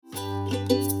Sing,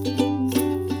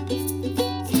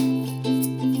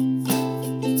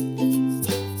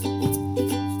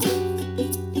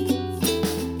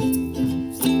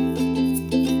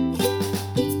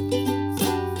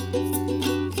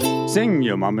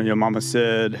 your mama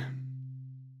said.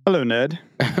 Hello, Ned.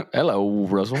 Hello,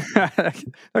 Russell. That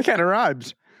kind of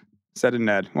rhymes. Said it,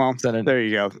 Ned. Well, there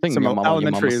you go. Sing, Some your mama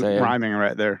elementary said. rhyming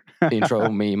right there. Intro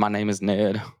me. My name is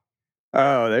Ned.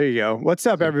 Oh, there you go. What's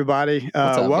up, everybody? What's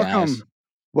up, welcome. guys?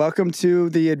 Welcome to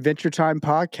the Adventure Time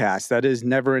podcast. That is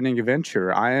Never Ending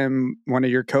Adventure. I am one of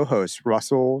your co-hosts,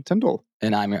 Russell Tyndall.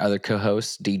 And I'm your other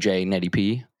co-host, DJ Neddy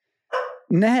P.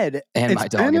 Ned. And my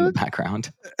dog in the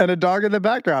background. And a dog in the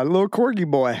background, little corgi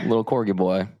boy. Little corgi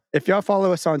boy. If y'all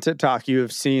follow us on TikTok, you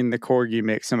have seen the corgi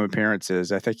make some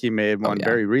appearances. I think he made one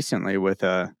very recently with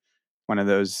one of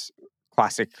those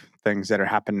classic things that are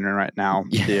happening right now.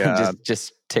 Yeah,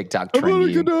 just TikTok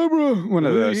trendy. One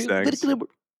of those things.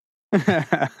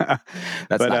 That's not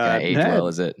going to age well,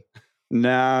 is it?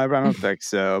 No, I don't think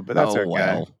so, but that's okay.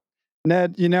 Well.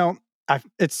 Ned,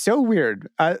 it's so weird.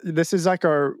 This is like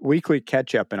our weekly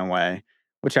catch-up in a way,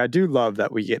 which I do love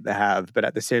that we get to have, but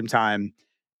at the same time,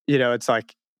 it's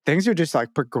like things are just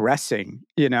like progressing,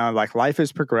 like life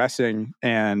is progressing,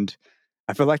 and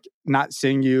I feel like not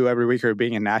seeing you every week or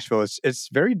being in Nashville, it's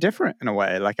very different in a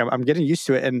way. Like I'm getting used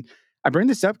to it, and I bring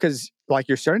this up because like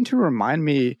you're starting to remind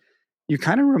me. You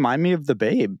kind of remind me of the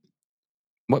Babe.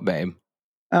 What Babe?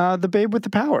 The Babe with the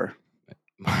power.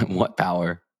 What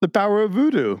power? The power of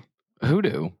voodoo. Who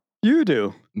do? You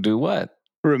do. Do what?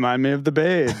 Remind me of the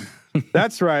Babe.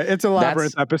 That's right. It's a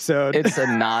Labyrinth episode. It's a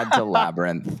nod to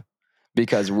Labyrinth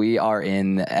because we are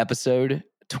in episode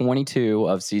 22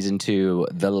 of season 2,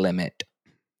 The Limit.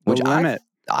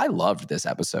 I loved this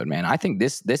episode, man. I think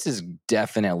this is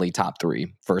definitely top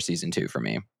 3 for season 2 for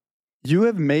me. You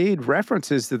have made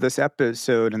references to this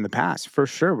episode in the past, for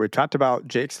sure. We've talked about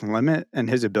Jake's limit and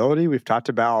his ability. We've talked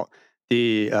about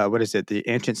the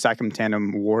ancient Psychum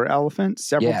Tandem war elephant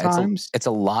several times. It's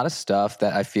a lot of stuff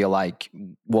that I feel like,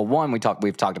 well, one,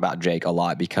 we've talked about Jake a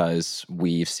lot because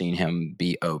we've seen him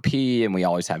be OP and we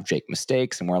always have Jake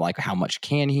mistakes and we're like, how much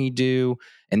can he do?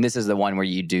 And this is the one where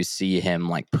you do see him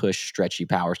like push stretchy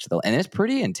powers and it's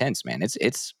pretty intense, man.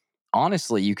 It's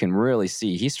honestly, you can really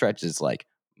see he stretches like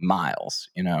miles,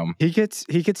 He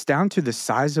gets down to the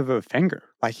size of a finger.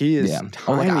 Like he is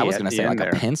tiny. I was going to say like a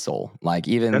pencil. Like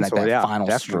even that final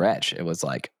stretch, it was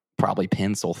like probably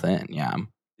pencil thin. Yeah.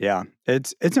 Yeah.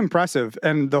 It's impressive.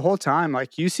 And the whole time,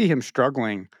 like you see him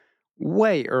struggling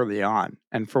way early on.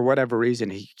 And for whatever reason,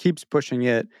 he keeps pushing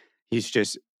it. He's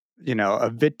just,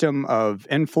 a victim of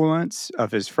influence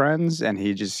of his friends. And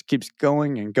he just keeps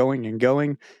going and going and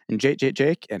going. And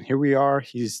Jake. And here we are.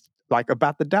 He's like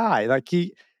about to die. Like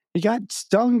he got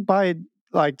stung by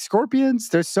like scorpions.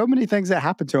 There's so many things that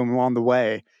happen to him along the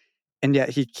way, and yet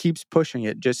he keeps pushing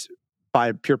it just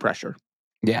by pure pressure.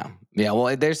 Yeah.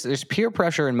 Well, there's peer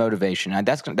pressure and motivation.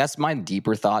 That's my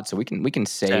deeper thought. So we can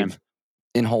save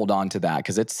and hold on to that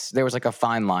because there was like a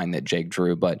fine line that Jake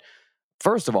drew. But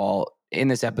first of all, in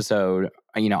this episode,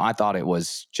 I thought it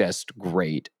was just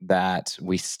great that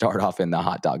we start off in the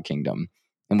hot dog kingdom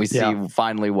and we see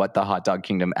finally what the hot dog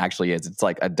kingdom actually is. It's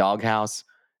like a doghouse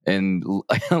and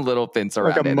a little fence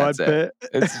around like a it. Mud pit.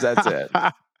 That's it.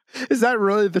 Is that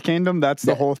really the kingdom? That's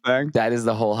the whole thing? That is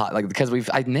the whole because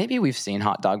maybe we've seen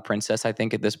Hot Dog Princess, I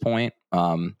think, at this point.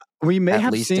 We may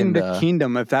have seen the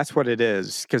kingdom if that's what it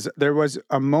is. Because there was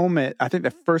a moment, I think the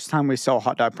first time we saw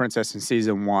Hot Dog Princess in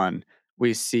season 1,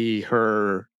 we see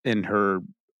her in her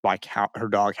like her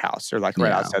doghouse or like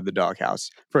right outside the doghouse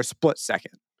for a split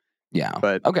second. Yeah.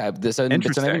 But okay. So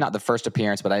maybe not the first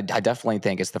appearance, but I definitely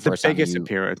think it's the first biggest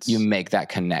appearance. You make that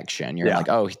connection. You're like,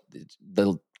 oh,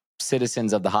 the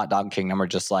citizens of the hot dog kingdom are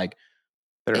just like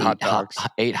they're hot dogs.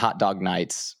 8 hot dog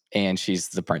nights, and she's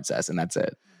the princess, and that's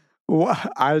it. Well,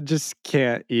 I just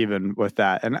can't even with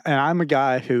that. And I'm a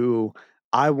guy who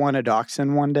I want a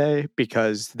dachshund one day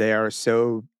because they are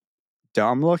so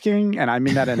dumb looking, and I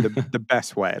mean that in the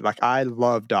best way. Like I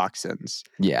love dachshunds.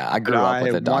 Yeah, I grew up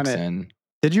with a dachshund.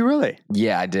 Did you really?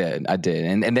 Yeah, I did.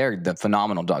 And they're the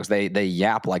phenomenal dogs. They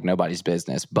yap like nobody's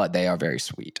business, but they are very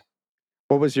sweet.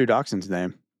 What was your dachshund's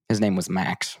name? His name was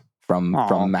Max from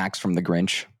Max from the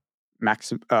Grinch.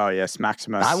 Oh yes,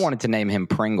 Maximus. I wanted to name him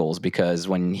Pringles because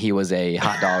when he was a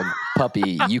hot dog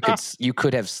puppy, you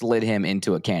could have slid him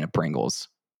into a can of Pringles.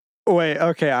 Wait,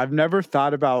 okay. I've never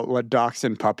thought about what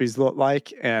dachshund puppies look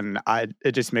like, and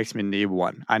it just makes me need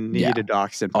one. I need a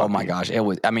dachshund puppy. Oh my gosh,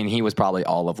 he was probably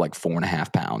all of like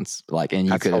 4.5 pounds, like, and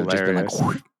you could have just been like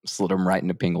slid him right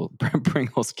into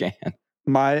Pringles can.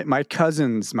 My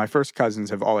cousins, my first cousins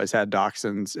have always had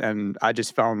dachshunds, and I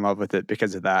just fell in love with it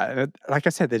because of that. And like I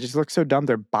said, they just look so dumb.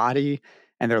 Their body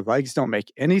and their legs don't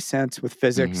make any sense with Hmm.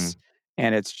 physics,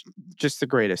 and it's just the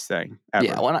greatest thing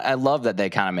Yeah, ever. well, I love that they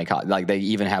kind of make like they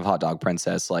even have Hot Dog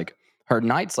Princess. Like her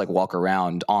knights like walk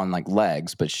around on like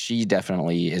legs, but she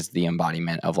definitely is the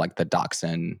embodiment of like the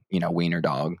dachshund, wiener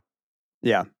dog.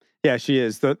 Yeah. Yeah, she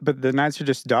is. But the Knights are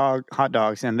just hot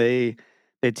dogs, and they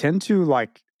tend to,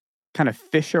 like, kind of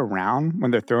fish around when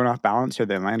they're thrown off balance or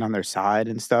they land on their side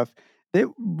and stuff. They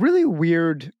really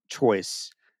weird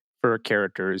choice for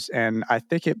characters, and I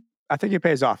think it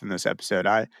pays off in this episode.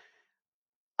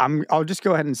 I'll just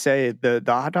go ahead and say the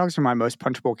hot dogs are my most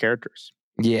punchable characters.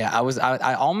 Yeah,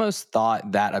 I almost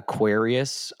thought that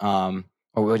Aquarius, or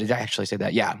what did I actually say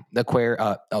that? Yeah, the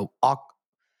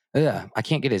yeah, I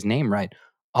can't get his name right.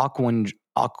 Aquandrius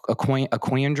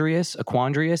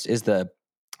is the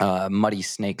muddy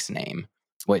snake's name,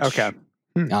 Okay. which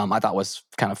Hmm. I thought was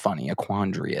kind of funny,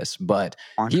 Aquandrius. But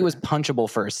he was Andre. punchable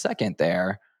for a second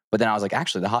there. But then I was like,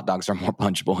 actually, the hot dogs are more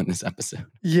punchable in this episode.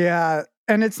 Yeah,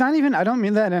 and it's not even I don't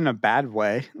mean that in a bad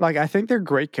way. Like, I think they're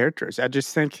great characters. I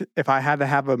just think if I had to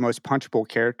have a most punchable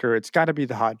character, it's gotta be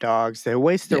the hot dogs. They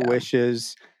waste their Yeah,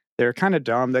 wishes. They're kinda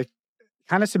dumb. They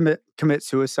kinda commit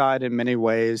suicide in many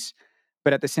ways,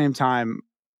 but at the same time,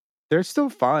 they're still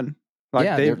fun. Like,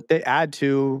 yeah, they're they add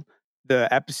to the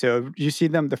episode. You see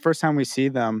them the first time we see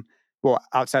them, well,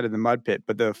 outside of the mud pit,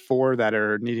 but the 4 that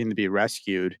are needing to be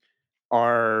rescued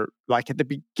are, like, at the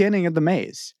beginning of the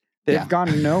maze. They've yeah,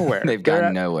 gone nowhere. they've They're gotten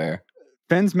at nowhere.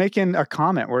 Ben's making a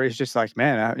comment where he's just like,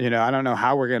 "Man, I don't know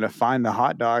how we're gonna find the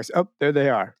hot dogs." Oh, there they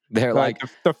are. They're Like,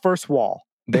 like the first wall.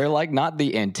 They're like not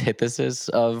the antithesis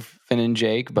of Finn and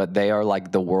Jake, but they are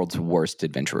like the world's worst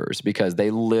adventurers because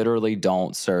they literally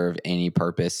don't serve any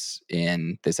purpose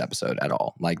in this episode at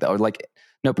all. Or like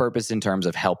no purpose in terms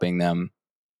of helping them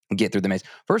get through the maze.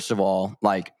 First of all,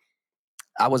 like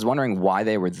I was wondering why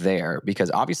they were there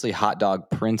because obviously Hot Dog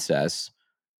Princess,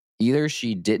 either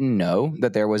she didn't know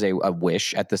that there was a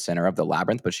wish at the center of the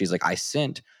labyrinth, but she's like, I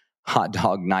sent hot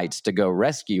dog knights to go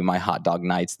rescue my hot dog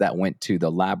knights that went to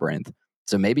the labyrinth.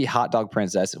 So maybe Hot Dog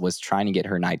Princess was trying to get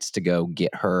her knights to go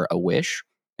get her a wish.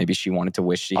 Maybe she wanted to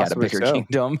wish she had a Possibly bigger so.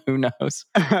 kingdom. Who knows?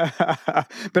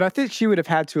 But I think she would have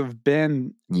had to have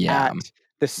been Yeah. at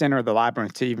the center of the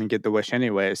labyrinth to even get the wish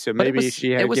anyway, so But maybe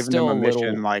she it had was given them still a a mission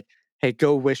little like, "Hey,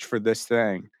 go wish for this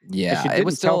thing." And she yeah, it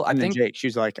was didn't tell still I Finn and think Jake. She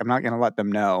was like, "I'm not gonna let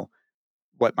them know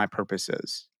what my purpose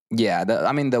is." yeah,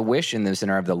 I mean the wish in the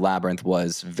center of the labyrinth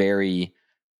was very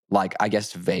like I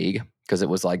guess vague because it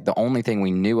was like the only thing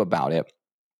we knew about it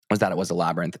was that it was a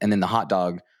labyrinth. And then the hot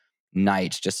dog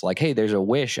knights just like, hey, there's a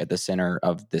wish at the center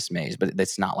of this maze. But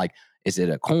it's not like, is it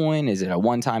a coin? Is it a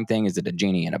one time thing? Is it a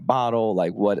genie in a bottle?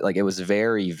 Like what? Like it was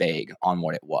very vague on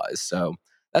what it was. So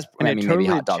And I it mean, maybe totally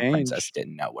Hot Dog Princess changed.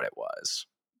 didn't know what it was.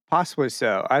 Possibly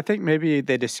so. I think maybe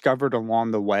they discovered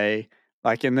along the way,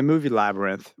 like in the movie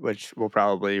Labyrinth, which we'll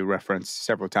probably reference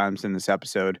several times in this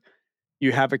episode,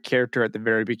 you have a character at the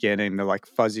very beginning, the like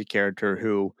fuzzy character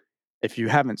who, if you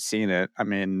haven't seen it, I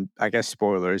mean, I guess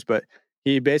spoilers, but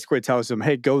he basically tells them,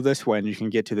 "Hey, go this way, and you can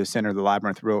get to the center of the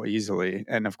labyrinth real easily."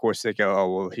 And of course, they go,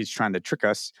 "Oh, well, he's trying to trick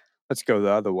us. Let's go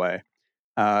the other way."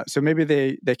 So maybe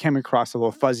they came across a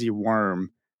little fuzzy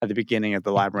worm at the beginning of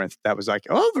the labyrinth that was like,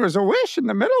 "Oh, there's a wish in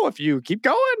the middle if you keep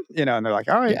going," and they're like,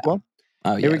 "All right, Yeah. well,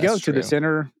 Oh, here yeah, we that's go to the true.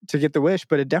 center to get the wish."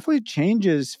 But it definitely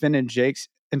changes Finn and Jake's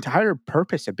entire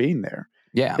purpose of being there.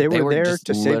 Yeah. They They were were there just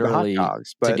to save the hot literally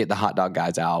dogs, to but get the hot dog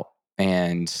guys out.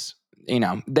 And,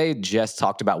 they just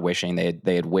talked about wishing.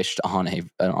 They had wished on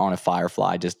a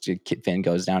firefly. Just Finn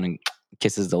goes down and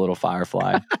kisses the little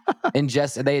firefly. And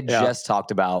they had yeah, just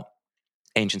talked about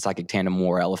ancient psychic tandem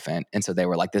war elephant, and so they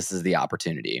were like, "This is the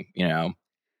opportunity."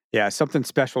 yeah, something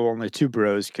special only two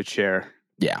bros could share.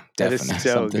 Yeah, That is definitely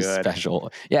so something good.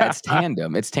 special. Yeah, it's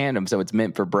tandem. It's tandem, so it's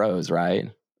meant for bros, right?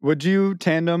 Would you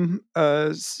tandem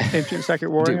ancient second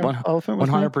Dude, warrior elephant one with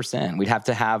me? hundred percent. We'd have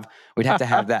to have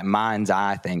that mind's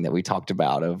eye thing that we talked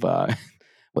about of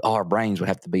our brains would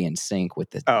have to be in sync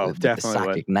with the Oh, with the definitely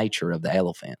would. psychic nature of the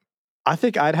elephant. I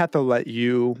think I'd have to let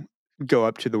you go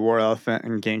up to the war elephant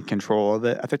and gain control of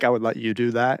it. I think I would let you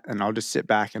do that, and I'll just sit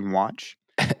back and watch.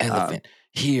 Uh, Elephant,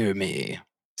 hear me.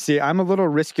 See, I'm a little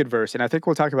risk adverse, and I think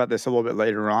we'll talk about this a little bit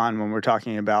later on when we're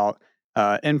talking about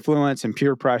influence and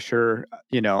peer pressure.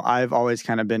 I've always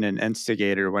kind of been an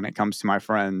instigator when it comes to my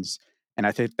friends, and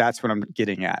I think that's what I'm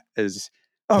getting at is,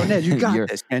 oh, Ned, you got you're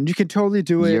this, man. You can totally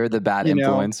do it. you're the bad You know,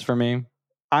 influence for me.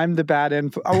 I'm the bad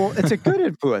influence. Oh, well, it's a good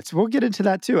influence. We'll get into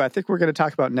that too. I think we're going to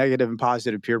talk about negative and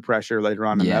positive peer pressure later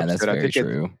on in the Yeah, that's episode. I very think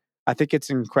true. I think it's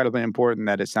incredibly important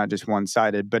that it's not just one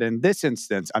sided. But in this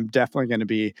instance, I'm definitely going to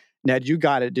be Ned. You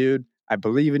got it, dude. I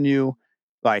believe in you.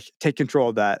 Like, take control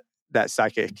of that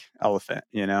psychic elephant.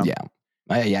 You know. Yeah.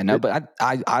 Yeah, no, but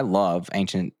I love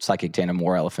Ancient Psychic Tandem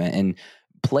War Elephant, and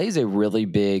plays a really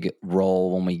big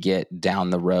role when we get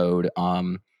down the road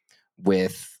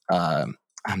with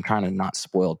I'm trying to not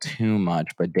spoil too much,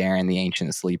 but Darren the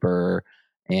Ancient Sleeper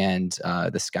and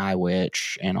the Sky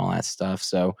Witch and all that stuff.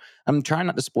 So I'm trying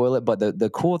not to spoil it, but the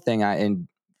cool thing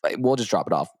we'll just drop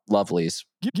it off. Lovelies.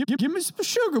 Give me some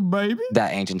sugar, baby.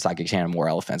 That Ancient Psychic Tandem War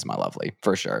Elephant's my lovely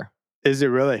for sure. Is it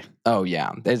really? Oh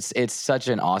yeah, it's such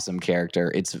an awesome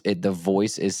character. The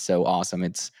voice is so awesome.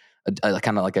 It's a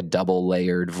kind of like a double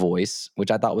layered voice,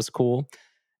 which I thought was cool.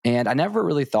 And I never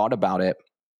really thought about it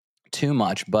too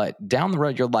much, but down the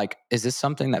road, you're like, is this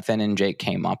something that Finn and Jake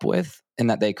came up with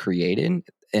and that they created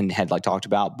and had like talked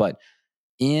about? But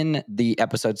in the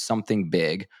episode Something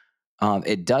Big,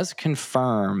 it does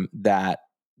confirm that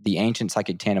the Ancient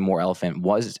Psychic Tandem War Elephant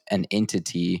was an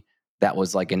entity that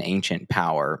was like an ancient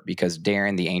power, because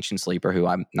Darren, the Ancient Sleeper, who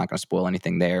I'm not going to spoil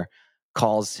anything there,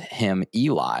 calls him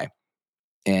Eli.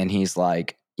 And he's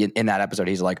like, in that episode,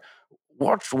 he's like,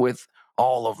 what's with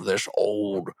all of this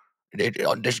old,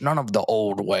 there's none of the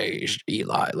old ways,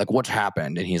 Eli. Like, what's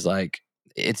happened? And he's like,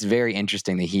 it's very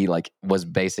interesting that he like was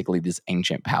basically this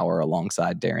ancient power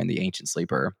alongside Darren, the Ancient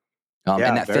Sleeper.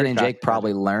 And that Finn and Jake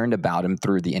probably learned about him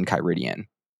through the Enchiridion.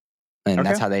 And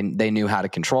that's how they knew how to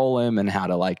control him and how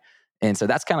to like, and so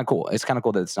that's kind of cool. It's kind of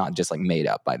cool that it's not just like made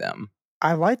up by them.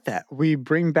 I like that. We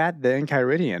bring back the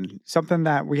Enchiridion, something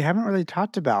that we haven't really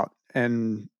talked about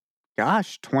in,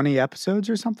 20 episodes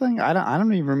or something. I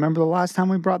don't even remember the last time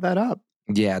we brought that up.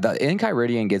 Yeah, the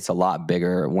Enchiridion gets a lot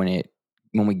bigger when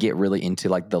we get really into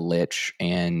like the Lich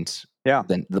and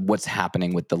then what's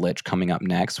happening with the Lich coming up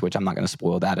next, which I'm not going to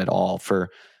spoil that at all for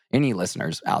any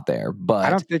listeners out there. But I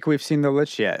don't think we've seen the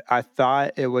Lich yet. I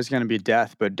thought it was going to be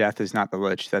Death, but Death is not the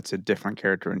Lich. That's a different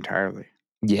character entirely.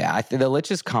 Yeah, I think the Lich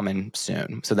is coming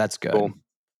soon, so that's good. Cool.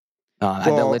 I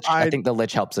think the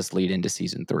Lich helps us lead into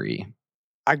season 3.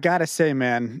 I gotta say,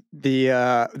 man,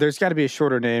 there's got to be a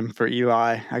shorter name for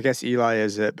Eli. I guess Eli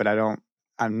is it, but no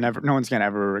one's gonna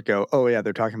ever go, oh yeah,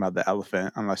 they're talking about the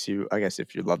elephant, unless I guess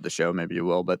if you love the show, maybe you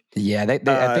will. But yeah,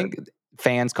 I think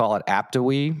fans call it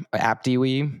Aptiwi,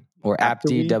 or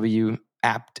Apti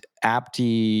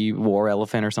Apti War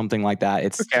Elephant or something like that.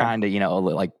 It's trying to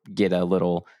like get a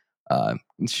little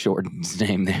short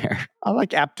name there. I like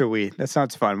Aptiwi. That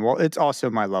sounds fun. Well, it's also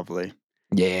my lovely.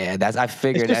 Yeah, I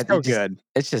figured it's just so good.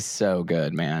 It's just so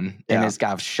good, man. Yeah. And it's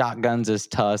got shotguns as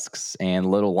tusks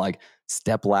and little like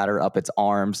step ladder up its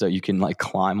arm so you can like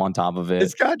climb on top of it.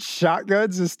 It's got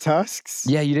shotguns as tusks?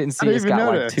 Yeah, you didn't see it's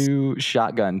got like 2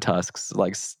 shotgun tusks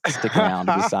like sticking out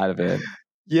to the side of it.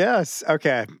 Yes.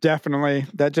 Okay. Definitely.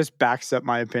 That just backs up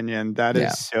my opinion. That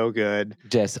is so good.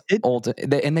 Just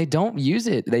and they don't use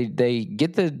it. They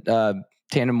get the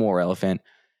Tandem War Elephant,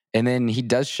 and then he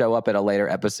does show up at a later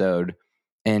episode.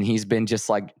 And he's been just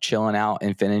like chilling out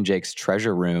in Finn and Jake's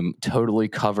treasure room, totally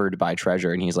covered by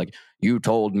treasure. And he's like, you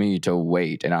told me to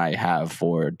wait, and I have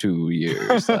for 2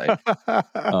 years. Like,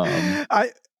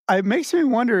 it makes me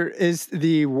wonder, is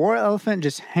the war elephant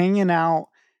just hanging out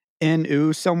in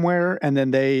Ooo somewhere, and then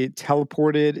they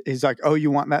teleported? He's like, oh, you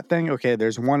want that thing? Okay,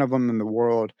 there's one of them in the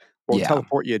world. We'll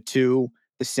teleport you to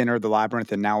the center of the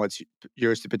labyrinth, and now it's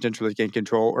yours to potentially gain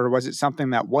control. Or was it something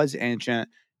that was ancient?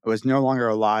 It was no longer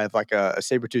alive, like a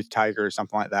saber-toothed tiger or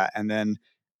something like that. And then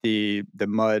the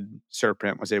mud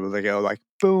serpent was able to go like,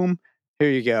 boom, here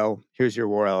you go. Here's your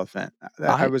war elephant.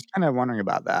 I was kind of wondering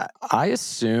about that. I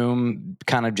assume,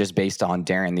 kind of just based on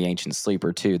Darren the Ancient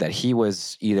Sleeper too, that he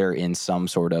was either in some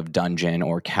sort of dungeon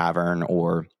or cavern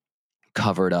or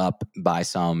covered up by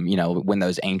some, when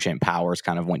those ancient powers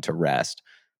kind of went to rest,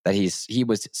 that he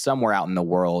was somewhere out in the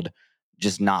world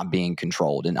just not being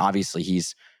controlled. And obviously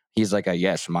he's like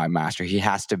yes, my master. He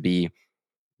has to be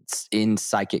in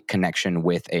psychic connection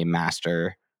with a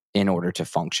master in order to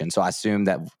function. So I assume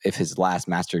that if his last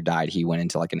master died, he went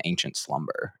into like an ancient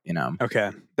slumber,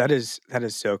 Okay. That is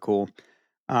so cool.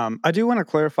 I do want to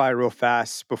clarify real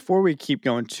fast before we keep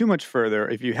going too much further.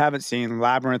 If you haven't seen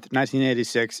Labyrinth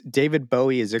 1986, David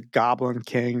Bowie is a Goblin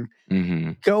King.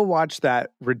 Mm-hmm. Go watch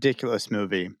that ridiculous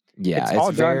movie. Yeah,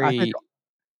 it's very...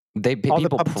 I think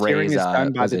people praise is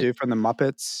done by the dude from the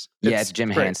Muppets. It's Jim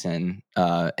Henson,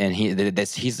 and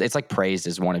it's like praised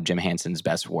as one of Jim Henson's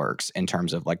best works in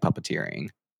terms of like puppeteering,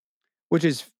 which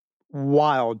is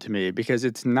wild to me because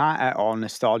it's not at all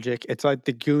nostalgic. It's like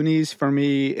the Goonies for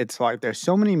me. It's like there's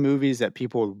so many movies that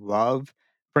people love.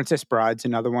 Princess Bride's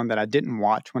another one that I didn't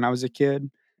watch when I was a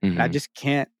kid. and I Mhm. just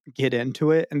can't get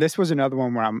into it. And this was another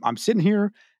one where I'm sitting here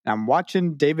and I'm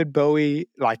watching David Bowie,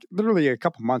 like, literally a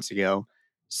couple months ago,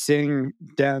 sing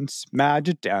Dance,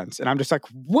 Magic Dance, and I'm just like,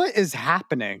 "What is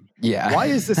happening? Yeah. Why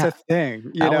is this a thing?"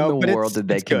 You How in know? the But world did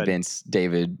they it's good. convince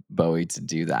David Bowie to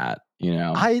do that, you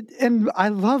know? I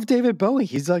love David Bowie.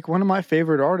 He's like one of my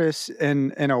favorite artists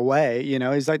in a way, you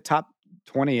know, he's like top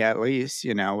 20 at least,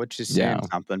 you know, which is saying Yeah.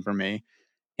 something for me.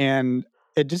 And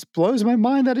it just blows my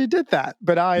mind that he did that.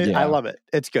 But I Yeah. love it.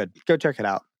 It's good. Go check it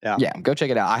out. Yeah. Yeah, go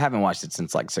check it out. I haven't watched it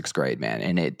since, like, 6th grade, man,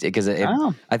 and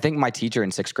Oh, I think my teacher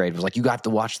in 6th grade was like, "You have to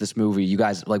watch this movie. You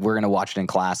guys like, we're gonna watch it in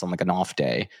class on, like, an off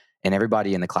day." And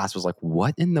everybody in the class was like,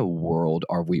 "What in the world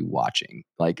are we watching?"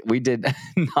 Like, we did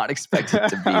not expect it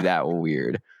to be that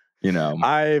weird, you know?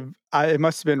 I it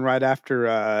must have been right after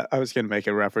I was gonna make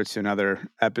a reference to another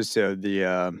episode, the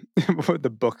the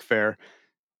book fair.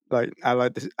 Like, I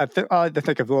like to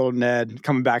think of little Ned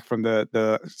coming back from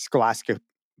the Scholastic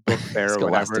book fair or whatever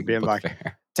and Scholastic being Book like,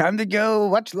 Fair. "Time to go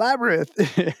watch Labyrinth."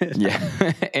 Yeah,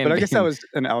 But and I guess that being was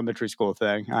an elementary school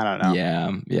thing. I don't know.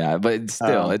 yeah, yeah, but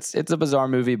still, Um, it's a bizarre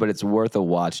movie, but it's worth a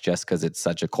watch just because it's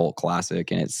such a cult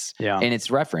classic, and yeah. it's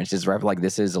referenced. Like,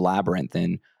 this is a Labyrinth,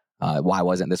 and why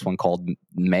wasn't this one called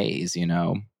Maze? You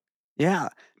know? Yeah.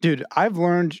 Dude, I've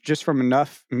learned just from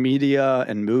enough media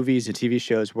and movies and TV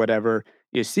shows, whatever,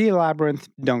 you see a labyrinth,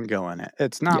 don't go in it.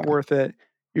 It's not Yeah, worth it.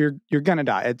 You're gonna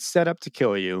die. It's set up to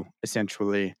kill you,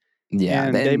 essentially. yeah,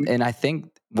 And they and I think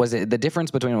was it the difference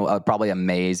between probably a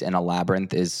maze and a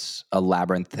labyrinth is a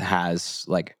labyrinth has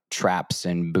like traps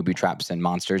and booby traps and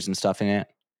monsters and stuff in it.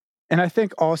 And I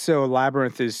think also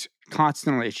Labyrinth is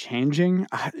constantly changing.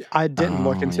 I didn't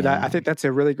look Oh into that. I yeah, think that's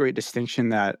a really great distinction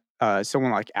that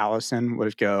someone like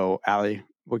Allie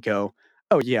would go,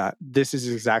 oh, yeah, this is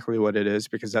exactly what it is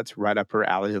because that's right up her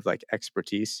alley of like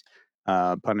expertise,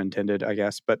 pun intended, I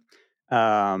guess. But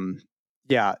um,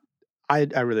 yeah, I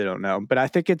really don't know. But I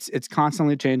think it's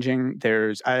constantly changing.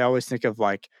 I always think of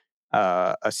like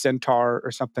a centaur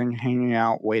or something hanging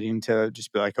out, waiting to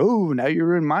just be like, "Oh, now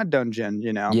you're in my dungeon,"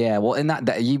 you know? yeah. Well, and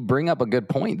that you bring up a good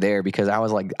point there because I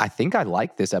was like, I think I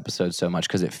like this episode so much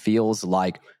because it feels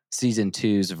like season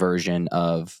two's version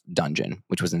of Dungeon,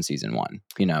 which was in season one.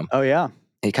 You know, Oh yeah,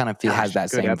 it kind of has gosh,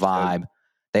 that good same episode. vibe.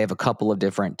 They have a couple of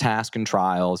different tasks and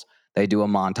trials. They do a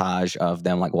montage of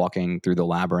them like walking through the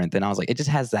labyrinth, and I was like, it just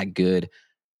has that good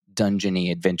dungeony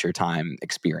adventure time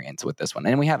experience with this one,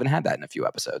 and we haven't had that in a few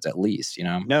episodes, at least. You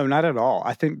know? No, not at all.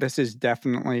 I think this is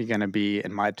definitely going to be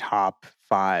in my top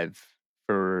 5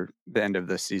 for the end of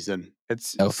this season.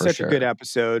 It's Oh, for such a good sure.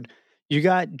 episode. You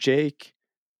got Jake,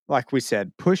 like we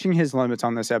said, pushing his limits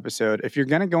on this episode. If you're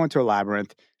going to go into a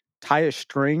labyrinth, tie a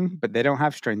string, but they don't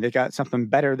have string. They got something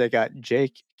better. They got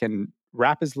Jake can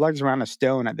wrap his legs around a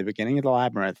stone at the beginning of the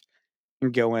labyrinth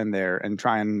and go in there and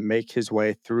try and make his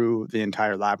way through the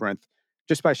entire labyrinth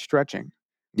just by stretching.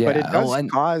 But it Yeah. Oh, does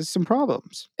and cause some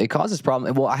problems. it causes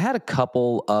problem. Well, I had a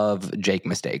couple of Jake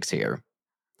mistakes here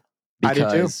I do too.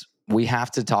 because we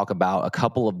have to talk about a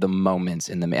couple of the moments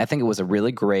in the. I think it was a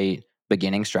really great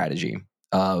beginning strategy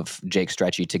of Jake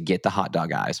Stretchy to get the hot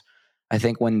dog eyes. I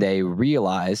think when they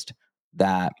realized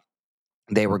that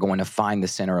they were going to find the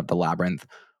center of the labyrinth,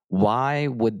 why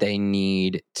would they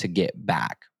need to get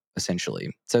back essentially?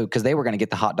 So, because they were going to get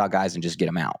the hot dog eyes and just get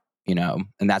them out, you know,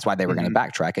 and that's why they were going to Mhm.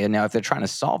 backtrack. And now, if they're trying to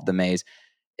solve the maze,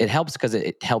 it helps because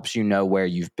it helps you know where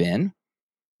you've been,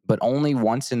 but only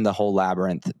once in the whole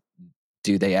labyrinth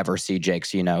do they ever see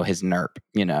Jake's, you know, his NERP,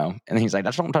 you know, and he's like,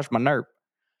 "That's don't touch my NERP."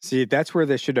 See, that's where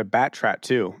they should have backtracked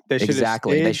too. They should have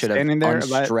Exactly. They stayed should have standing there and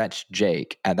let unstretched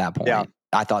Jake at that yeah, point.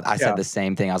 I thought I said yeah, the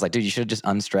same thing. I was like, dude, you should have just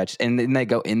unstretched. And then they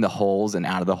go in the holes and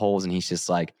out of the holes, and he's just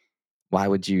like, why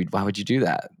would you do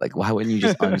that? Like, why wouldn't you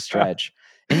just unstretch?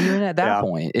 And even at that yeah.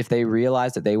 point, if they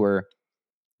realized that they were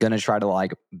gonna try to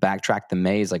like backtrack the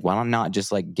maze, like, why not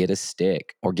just like get a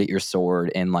stick or get your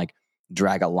sword and like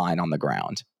drag a line on the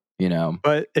ground, you know?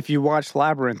 But if you watch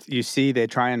Labyrinth, you see they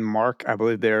try and mark, I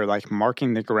believe they're like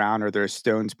marking the ground or there's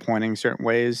stones pointing certain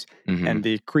ways, and Hmm.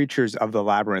 the creatures of the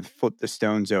labyrinth flip the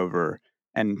stones over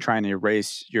and try and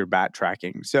erase your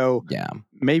backtracking. So Yeah.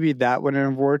 maybe that wouldn't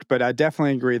have worked, but I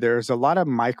definitely agree. There's a lot of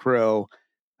micro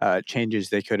changes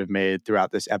they could have made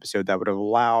throughout this episode that would have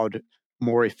allowed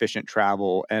more efficient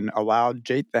travel and allowed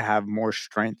Jake to have more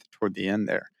strength toward the end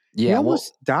there. He Yeah. Well,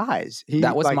 almost dies. He like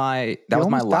that he was my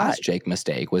almost last died. Jake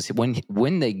mistake was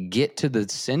when they get to the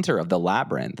center of the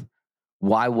labyrinth,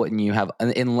 why wouldn't you have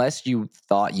unless you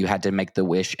thought you had to make the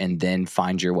wish and then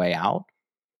find your way out?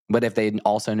 But if they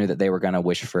also knew that they were going to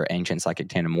wish for ancient psychic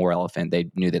tandem war elephant,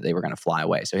 they knew that they were going to fly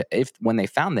away. So if when they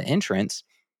found the entrance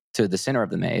to the center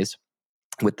of the maze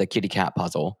with the kitty cat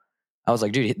puzzle, I was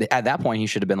like, dude, at that point, he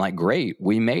should have been like, great,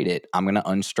 we made it. I'm going to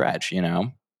unstretch, you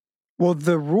know? Well,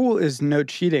 the rule is no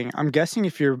cheating. I'm guessing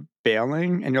if you're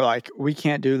bailing and you're like, we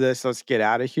can't do this, let's get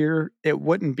out of here, it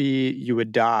wouldn't be you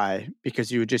would die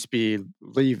because you would just be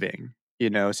leaving, you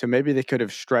know? So maybe they could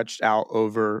have stretched out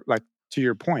over, like to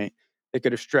your point, they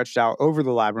could have stretched out over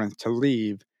the labyrinth to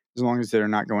leave as long as they're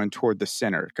not going toward the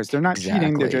center because they're not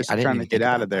cheating. They're Exactly. I just didn't trying to even get think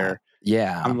out about of that. there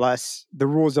Yeah. unless the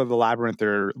rules of the labyrinth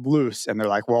are loose and they're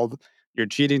like, well, you're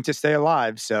cheating to stay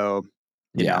alive. So,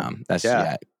 you know, That's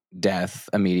death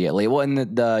immediately. Well, and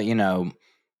the you know,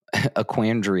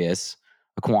 Aquandrius,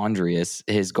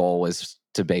 his goal was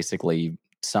to basically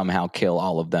somehow kill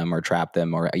all of them or trap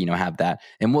them or, you know, have that.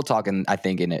 And we'll talk I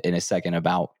think in a second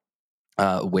about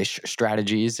wish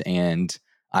strategies and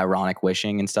ironic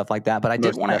wishing and stuff like that. But I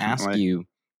did most want to ask definitely. you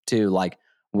too, like,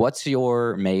 what's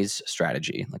your maze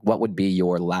strategy? Like, what would be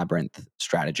your labyrinth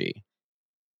strategy?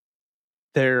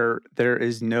 There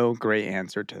is no great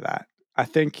answer to that. I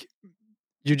think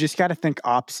you just gotta think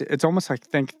opposite. It's almost like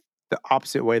think the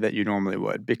opposite way that you normally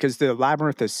would because the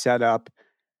labyrinth is set up,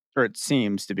 or it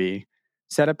seems to be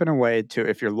set up in a way to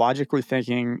if you're logically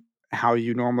thinking how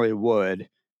you normally would,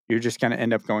 you're just gonna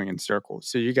end up going in circles.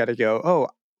 So you gotta go, "Oh,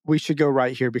 we should go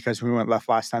right here because we went left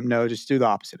last time." No, just do the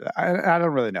opposite of that. I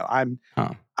don't really know.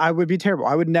 Huh. I would be terrible.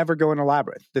 I would never go in a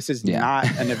labyrinth. This is Yeah. not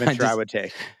an adventure I would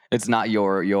take. It's not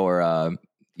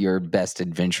your best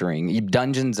adventuring.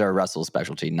 Dungeons are Russell's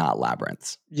specialty, not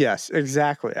labyrinths. Yes,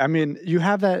 exactly. I mean, you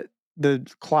have the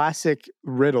classic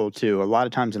riddle too. A lot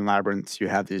of times in labyrinths, you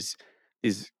have these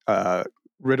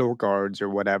riddle guards or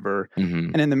whatever. Hmm.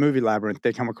 And in the movie Labyrinth,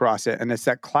 they come across it, and it's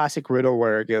that classic riddle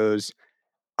where it goes,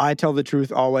 "I tell the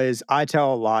truth always. I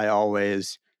tell a lie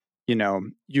always." You know,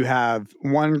 you have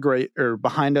one great, or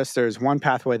behind us, there's one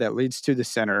pathway that leads to the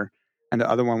center, and the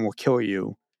other one will kill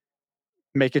you.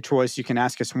 Make a choice. You can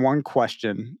ask us one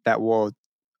question that will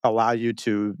allow you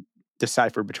to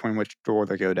decipher between which door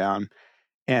they go down.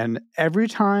 And every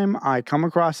time I come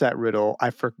across that riddle, I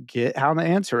forget how to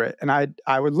answer it, and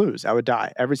I would lose. I would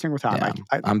die every single time.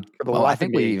 Yeah. For the Well, I life of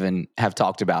think we me. even have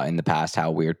talked about in the past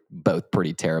how we're both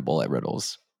pretty terrible at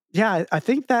riddles. Yeah, I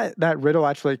think that riddle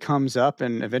actually comes up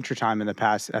in Adventure Time in the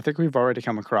past. I think we've already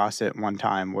come across it one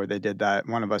time where they did that.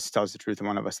 One of us tells the truth and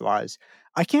one of us lies.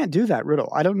 I can't do that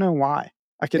riddle. I don't know why.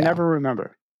 I can Yeah. never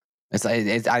remember.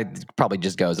 I probably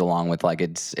just goes along with like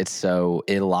it's so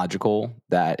illogical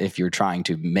that if you're trying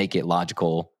to make it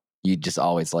logical, you just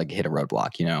always like hit a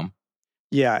roadblock, you know?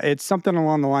 Yeah, it's something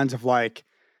along the lines of like,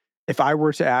 if I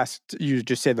were to ask you,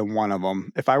 just say the one of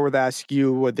them. If I were to ask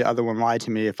you, would the other one lie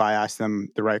to me? If I asked them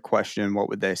the right question, what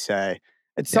would they say?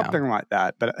 It's Yeah. something like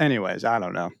that. But anyways, I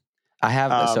don't know. I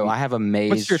have a maze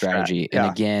What's your strat? strategy, and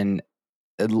Yeah. again,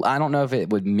 I don't know if it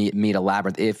would meet a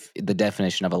labyrinth if the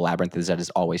definition of a labyrinth is that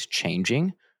it's always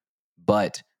changing,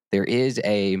 but there is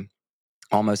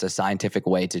almost a scientific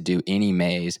way to do any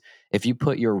maze. If you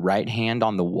put your right hand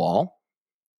on the wall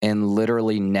and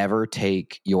literally never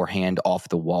take your hand off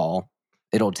the wall,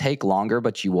 it'll take longer,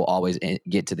 but you will always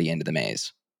get to the end of the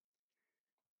maze.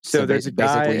 So So there's a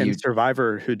guy basically, in you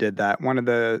Survivor who did that. One of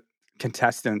the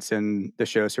contestants in the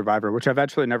show Survivor, which I've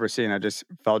actually never seen. I just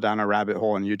fell down a rabbit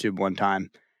hole on YouTube one time.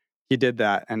 He did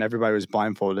that, and everybody was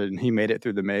blindfolded, and he made it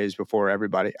through the maze before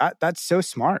everybody. That's so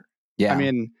smart. I yeah.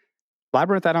 mean,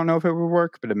 Labyrinth, I don't know if it would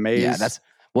work, but a Yeah, maze, that's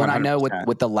when I know 100%.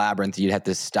 with the labyrinth, you'd have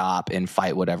to stop and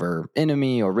fight whatever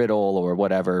enemy or riddle or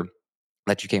whatever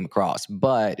that you came across.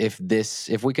 But if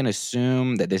we can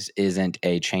assume that this isn't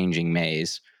a changing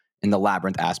maze, and the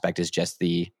labyrinth aspect is just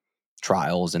the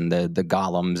trials and the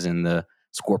golems and the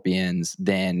scorpions,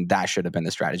 then that should have been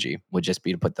the strategy. Would just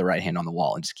be to put the right hand on the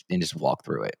wall and just walk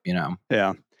through it. You know.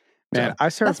 Yeah. Man, So I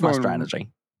started that's my feeling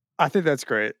strategy. I think that's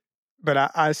great.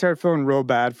 But I started feeling real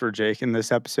bad for Jake in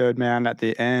this episode, man. At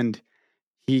the end,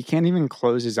 he can't even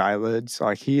close his eyelids.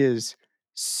 Like, he is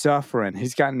suffering.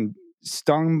 He's gotten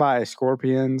stung by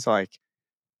scorpions. Like,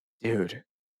 dude,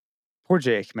 poor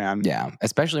Jake, man. Yeah,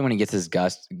 especially when he gets his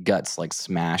guts like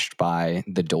smashed by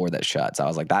the door that shuts. I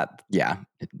was like, that, yeah,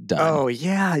 done. Oh,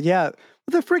 yeah, yeah.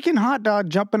 The freaking hot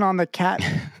dog jumping on the cat,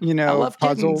 I love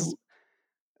kittens. puzzle.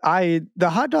 The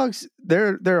hot dogs,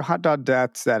 there are hot dog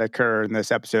deaths that occur in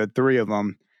this episode, 3 of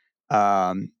them.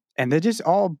 And they just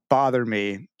all bother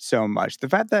me so much. The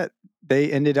fact that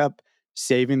they ended up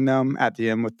saving them at the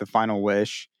end with the final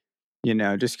wish,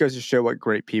 just goes to show what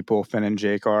great people Finn and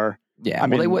Jake are. Yeah, I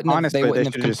well, mean, they honestly, they wouldn't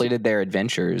have should have just completed their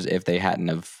adventures if they hadn't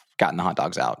have gotten the hot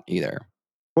dogs out either.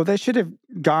 well, they should have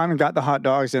gone and got the hot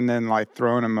dogs and then like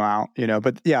thrown them out.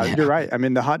 But yeah, you're Yeah, right. I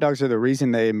mean, the hot dogs are the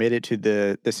reason they made it to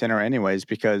the center anyways,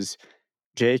 because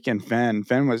Jake and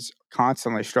Finn was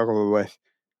constantly struggling with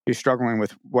he was struggling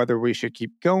with whether we should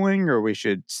keep going or we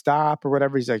should stop or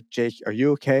whatever. He's like, Jake, are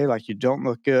you okay? Like, you don't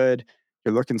look good.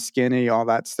 You're looking skinny, all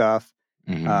that stuff.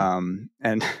 And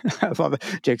I love it.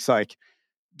 Jake's like,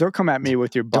 don't come at me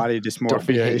with your body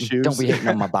dysmorphia issues. Don't be hating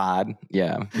on my bod.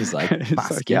 Yeah. He's like, my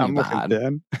skinny I'm looking bod.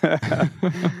 thin.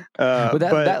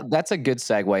 But that's a good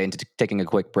segue into taking a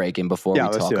quick break. And before we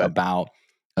talk about,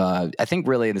 I think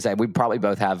really in the same, we probably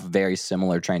both have very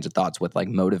similar trains of thoughts with like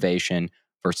motivation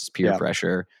versus peer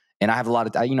pressure. And I have a lot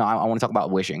of, I want to talk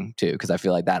about wishing too, because I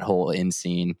feel like that whole end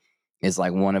scene is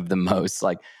like one of the most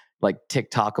like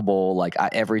TikTokable. Like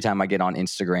every time I get on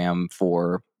Instagram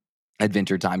for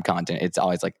Adventure Time content, it's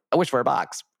always like, I wish for a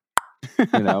box.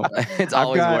 It's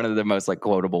always one of the most like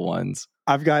quotable ones.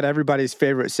 I've got everybody's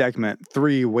favorite segment,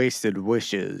 3 wasted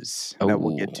wishes, that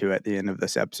we'll get to at the end of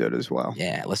this episode as well.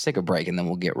 Yeah, let's take a break and then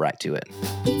we'll get right to it.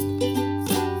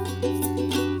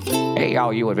 Hey,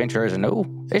 all you adventurers new,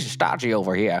 this is Stodgy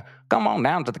over here. Come on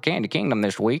down to the Candy Kingdom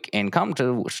this week and come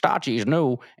to Stodgy's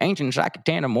new Ancient Psychic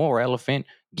Tandem War Elephant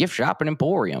Gift Shop and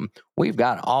Emporium. We've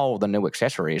got all the new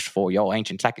accessories for your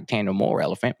Ancient Psychic Tandem War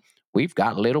Elephant. We've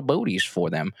got little booties for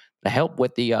them to help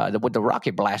with the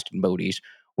rocket blasting booties.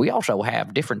 We also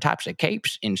have different types of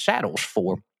capes and saddles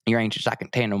for your Ancient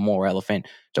Psychic Tandem War Elephant.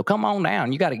 So come on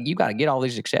down. You got to get all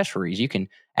these accessories. You can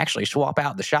actually swap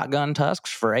out the shotgun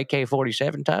tusks for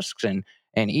AK-47 tusks and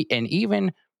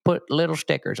even put little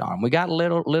stickers on them. We got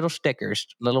little stickers,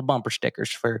 little bumper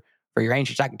stickers for your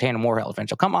Ancient Psychic Tandem War Elephant.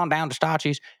 So come on down to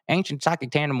Stodgy's Ancient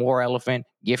Psychic Tandem War Elephant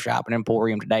Gift Shop and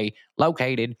Emporium today,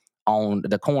 located on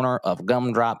the corner of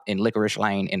Gumdrop and Licorice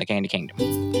Lane in the Candy Kingdom.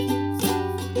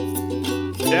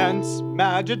 Dance,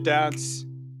 magic dance.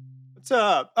 What's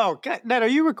up? Oh, Ned, are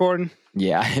you recording?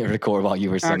 Yeah, I record while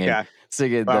you were singing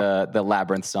the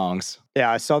Labyrinth songs.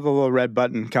 Yeah, I saw the little red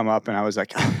button come up and I was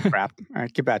like, oh, crap. All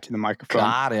right, get back to the microphone.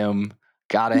 Got him.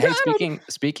 Hey,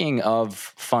 speaking of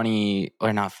funny,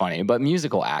 or not funny, but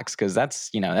musical acts, because that's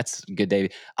good,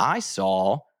 David. I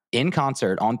saw in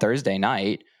concert on Thursday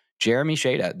night Jeremy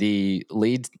Shada, the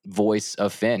lead voice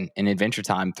of Finn in Adventure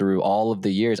Time through all of the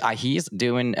years. He's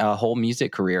doing a whole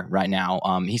music career right now.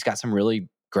 He's got some really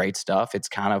great stuff. It's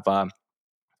kind of,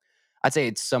 I'd say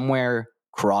it's somewhere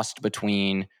crossed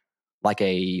between like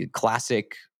a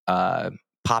classic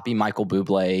poppy Michael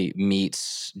Bublé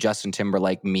meets Justin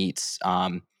Timberlake meets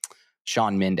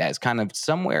Shawn Mendes, kind of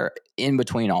somewhere in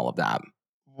between all of that.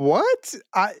 What?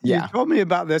 You told me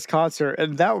about this concert,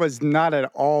 and that was not at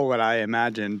all what I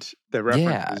imagined the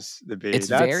references to be. It's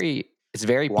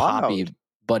very poppy,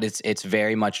 but it's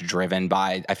very much driven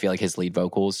by, I feel like, his lead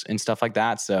vocals and stuff like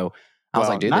that. So I was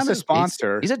like, dude, not a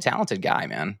sponsor. He's a talented guy,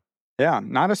 man. Yeah,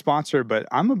 not a sponsor, but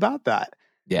I'm about that.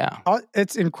 Yeah.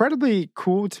 It's incredibly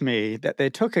cool to me that they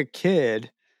took a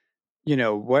kid, I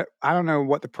don't know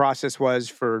what the process was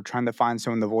for trying to find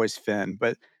someone to voice Finn,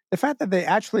 but the fact that they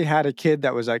actually had a kid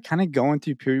that was like kind of going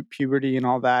through puberty and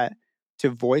all that to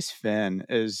voice Finn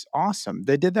is awesome.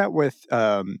 They did that with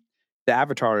the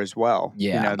Avatar as well.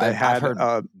 Yeah, I've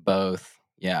heard both.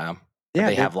 Yeah. Yeah,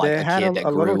 they have like a kid that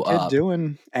grew up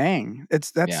doing Aang.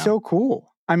 That's so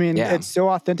cool. I mean, it's so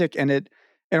authentic, and it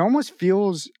almost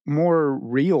feels more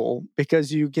real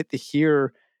because you get to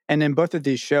hear. And in both of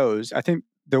these shows, I think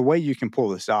the way you can pull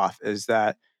this off is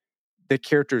that the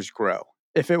characters grow.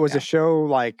 If it was a show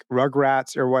like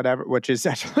Rugrats or whatever, which is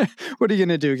actually, what are you going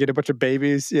to do? Get a bunch of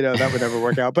babies? That would never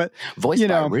work out. But voiced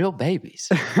by real babies.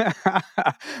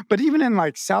 But even in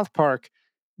like South Park,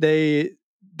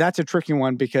 that's a tricky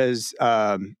one because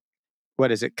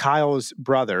what is it? Kyle's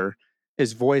brother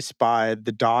is voiced by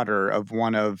the daughter of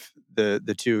one of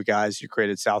the two guys who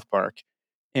created South Park,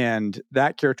 and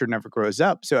that character never grows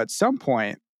up. So at some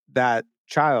point, that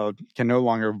child can no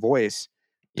longer voice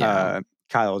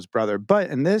Kyle's brother. But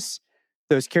in this,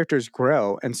 those characters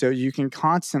grow. And so you can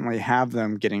constantly have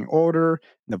them getting older.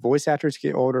 And the voice actors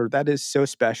get older. That is so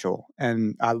special.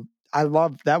 And I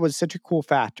love, that was such a cool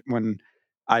fact when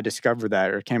I discovered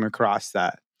that or came across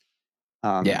that.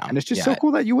 And it's just so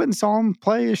cool that you went and saw him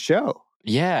play a show.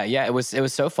 Yeah. It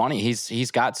was so funny. He's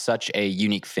got such a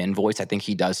unique Finn voice. I think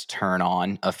he does turn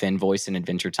on a Finn voice in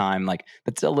Adventure Time. Like,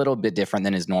 that's a little bit different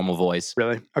than his normal voice.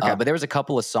 Really? Okay. But there was a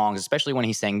couple of songs, especially when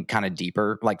he sang kind of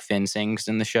deeper, like Finn sings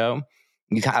in the show.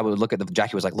 I would look at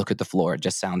Jackie was like, look at the floor. It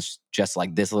just sounds just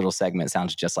like this little segment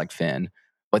sounds just like Finn.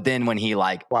 But then when he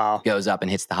goes up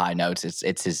and hits the high notes,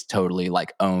 it's his totally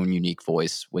like own unique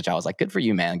voice, which I was like, good for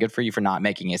you, man. Good for you for not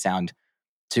making it sound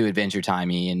too Adventure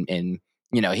Timey and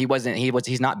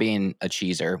he's not being a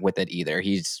cheeser with it either.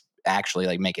 He's actually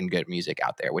like making good music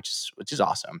out there, which is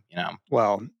awesome,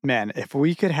 Well, man, if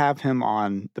we could have him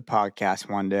on the podcast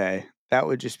one day, that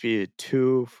would just be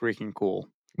too freaking cool.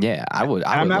 Yeah, I would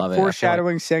And I'm not love it. I feel like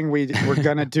foreshadowing saying we're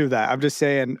gonna do that. I'm just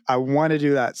saying I want to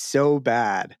do that so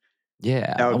bad. That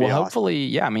yeah. would Well, be awesome. hopefully,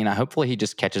 yeah. I mean, hopefully he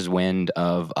just catches wind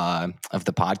of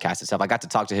the podcast itself. I got to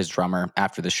talk to his drummer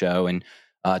after the show and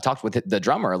talked with the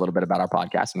drummer a little bit about our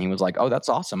podcast, and he was like, "Oh, that's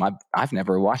awesome. I've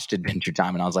never watched Adventure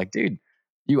Time," and I was like, "Dude,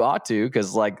 you ought to,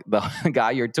 because like the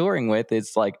guy you're touring with,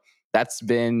 it's like that's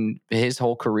been his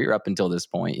whole career up until this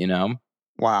point, you know."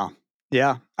 Wow.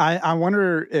 Yeah. I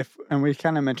wonder if, and we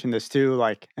kind of mentioned this too,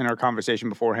 like in our conversation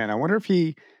beforehand, I wonder if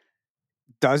he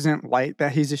doesn't like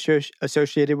that he's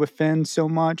associated with Finn so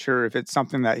much, or if it's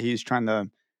something that he's trying to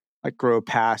like grow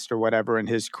past or whatever in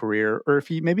his career, or if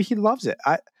maybe he loves it.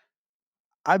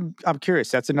 I'm curious.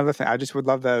 That's another thing. I just would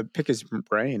love to pick his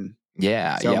brain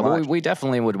Yeah, so yeah. Well, much. we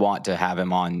definitely would want to have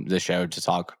him on the show to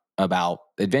talk about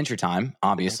Adventure Time, Of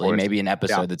obviously, course. maybe an Yeah.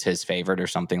 episode that's his favorite or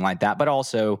something like that, but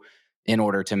also in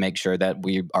order to make sure that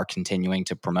we are continuing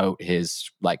to promote his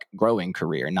like growing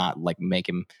career, not like make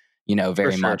him, For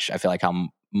very sure. much. I feel like how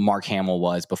Mark Hamill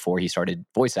was before he started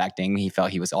voice acting. He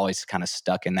felt he was always kind of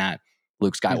stuck in that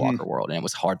Luke Hmm. Skywalker world, and it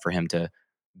was hard for him to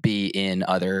be in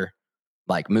other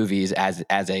like movies as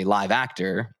a live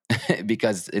actor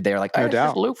because they're like, hey, No it's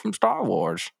just doubt. Luke from Star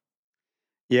Wars.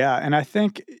 Yeah, and I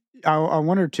think I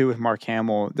wonder too with Mark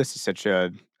Hamill. This is such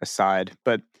a aside,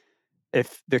 but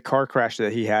if the car crash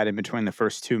that he had in between the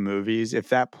first two movies, if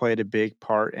that played a big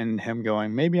part in him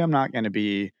going, maybe I'm not going to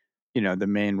be, the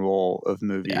main role of Yeah,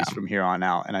 movies from here on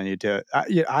out, and I need to.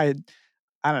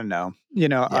 I don't know.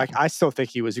 yeah, Like I still think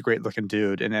he was a great looking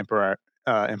dude in Empire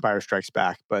Strikes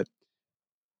Back, but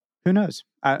who knows?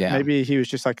 yeah, Maybe he was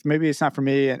just like, maybe it's not for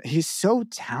me. And he's so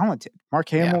talented.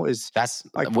 Mark yeah. Hamill is That's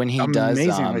like when he does.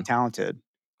 amazingly talented.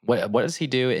 What does he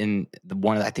do in the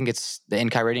one? I think it's the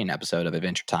Enchiridion episode of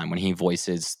Adventure Time when he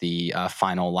voices the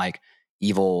final like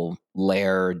evil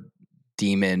lair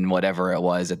demon, whatever it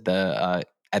was at the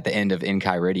end of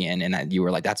Enchiridion, and that you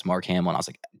were like, "That's Mark Hamill," and I was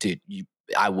like, "Dude,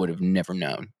 I would have never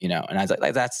known," And I was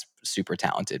like, "That's super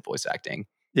talented voice acting."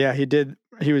 Yeah, he did.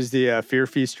 He was the Fear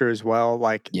Feaster as well.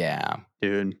 Like, Yeah,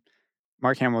 dude,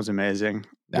 Mark Hamill's amazing.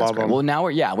 that's Love great. him. Well, now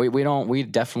we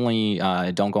definitely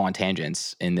don't go on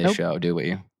tangents in this Nope, show, do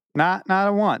we? not at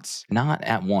once. Not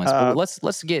at once. But Uh,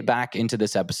 let's get back into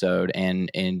this episode and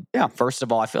yeah, first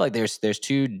of all, I feel like there's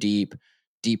two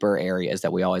deeper areas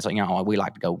that we always like, we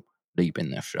like to go deep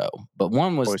in this show. But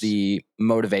one of was course. the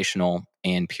motivational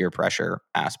and peer pressure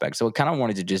aspect. So I kind of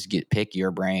wanted to just pick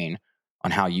your brain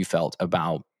on how you felt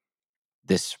about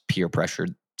this peer pressure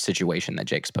situation that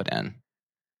Jake's put in.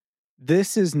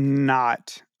 This is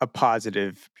not a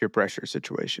positive peer pressure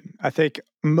situation. I think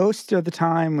most of the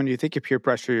time when you think of peer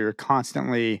pressure, you're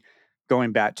constantly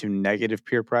going back to negative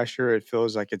peer pressure. It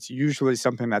feels like it's usually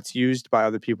something that's used by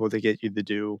other people to get you to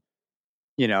do,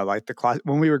 like the class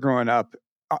when we were growing up,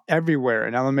 everywhere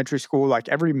in elementary school, like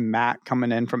every mat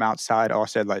coming in from outside all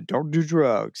said like, don't do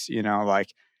drugs, like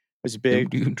it was Don't big,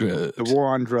 do the drugs. war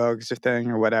on drugs thing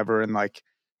or whatever in like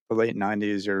the late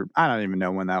 90s, or I don't even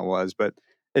know when that was, but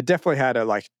it definitely had a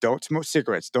like, don't smoke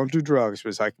cigarettes, don't do drugs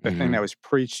was like the thing that Hmm. was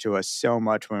preached to us so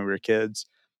much when we were kids,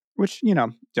 which,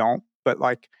 don't, but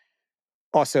like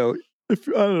also, if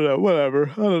I don't know, whatever.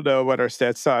 I don't know what our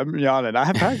stats are. I'm yawning. I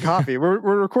have had coffee. We're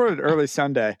recorded early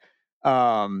Sunday.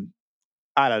 Um,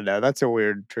 I don't know. That's a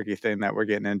weird, tricky thing that we're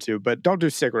getting into. But don't do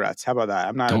cigarettes. How about that?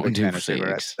 I'm not a Don't big do fan of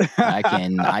cigarettes. six.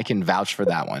 I can vouch for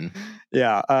that one.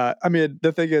 Yeah. I mean,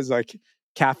 the thing is, like,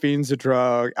 caffeine's a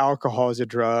drug, alcohol is a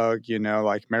drug.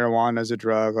 Like marijuana is a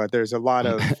drug. Like, there's a lot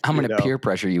of, I'm gonna peer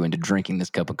pressure you into drinking this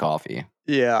cup of coffee.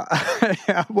 Yeah.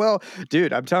 Yeah. Well,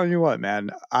 dude, I'm telling you what,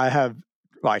 man. I have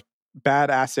like bad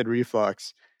acid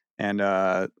reflux and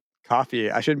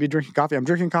coffee. I shouldn't be drinking coffee. I'm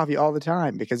drinking coffee all the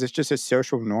time because it's just a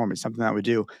social norm. It's something that we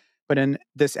do. But in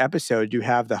this episode, you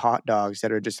have the hot dogs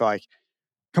that are just like,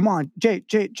 come on, Jake,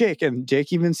 Jake, Jake. And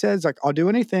Jake even says, like, I'll do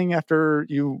anything after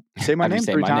you say my Have you name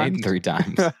say three my name times. 3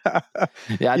 times?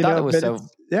 Yeah, But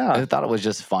it's, yeah. I thought it was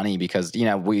just funny because,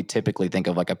 we typically think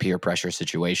of like a peer pressure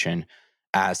situation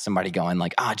as somebody going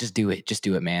like, just do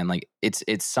it, man. Like it's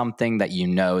something that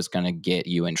is going to get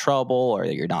you in trouble or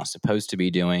that you're not supposed to be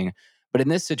doing. But in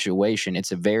this situation,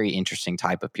 it's a very interesting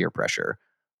type of peer pressure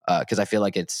because I feel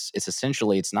like it's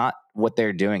essentially it's not what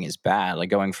they're doing is bad. Like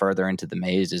going further into the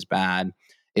maze is bad.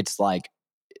 It's like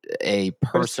a But it's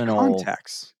the personal.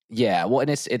 context. Yeah, well, and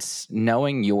it's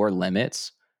knowing your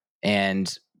limits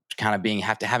and kind of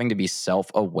having to be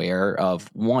self-aware of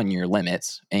one, your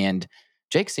limits. And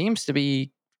Jake seems to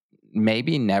be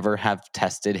maybe never have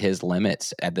tested his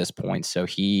limits at this point. So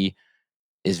he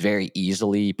is very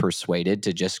easily persuaded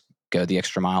to just go the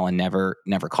extra mile and never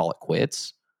call it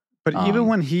quits. But even Um,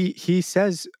 when he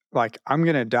says like, I'm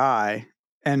gonna die.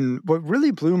 And what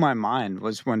really blew my mind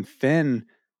was when Finn,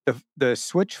 the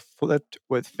switch flipped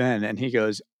with Finn, and he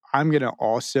goes, "I'm gonna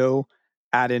also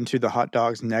add into the hot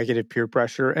dog's negative peer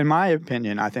pressure." In my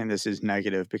opinion, I think this is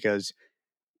negative because,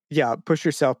 yeah, push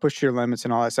yourself, push your limits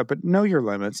and all that stuff, but know your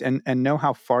limits and know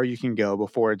how far you can go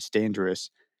before it's dangerous.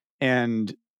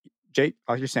 And Jake,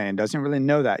 like you're saying, doesn't really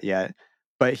know that yet,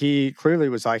 but he clearly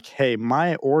was like, "Hey,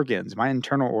 my organs, my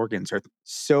internal organs are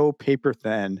so paper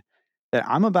thin that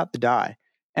I'm about to die."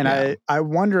 And Yeah. I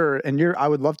wonder, and I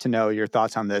would love to know your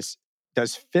thoughts on this.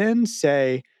 Does Finn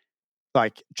say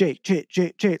like, Jake,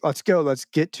 let's go, let's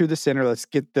get to the center, let's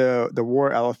get the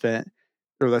war elephant,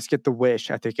 or let's get the wish,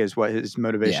 I think is what his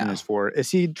motivation Yeah. is for. Is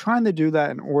he trying to do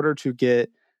that in order to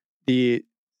get the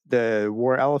the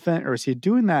war elephant, or is he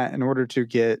doing that in order to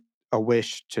get a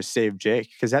wish to save Jake?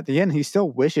 Because at the end, he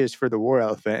still wishes for the war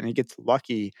elephant, and he gets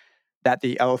lucky that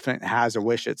the elephant has a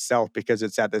wish itself because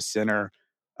it's at the center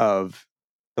of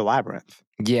the labyrinth.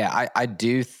 Yeah, I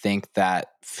do think that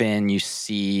Finn, you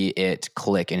see it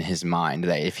click in his mind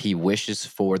that if he wishes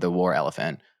for the war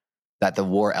elephant, that the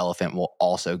war elephant will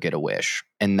also get a wish.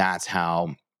 And that's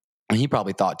how, and he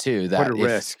probably thought too What a that if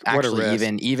risk! What a actually risk!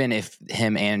 even if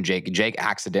him and Jake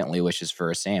accidentally wishes for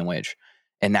a sandwich,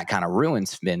 and that kind of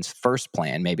ruins Finn's first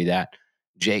plan, maybe that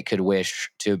Jake could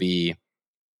wish to be,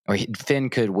 Finn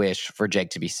could wish for Jake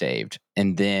to be saved,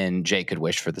 and then Jake could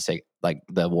wish for the sake like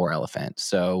the war elephant.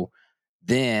 So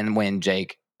then when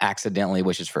Jake accidentally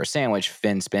wishes for a sandwich,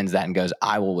 Finn spins that and goes,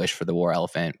 "I will wish for the war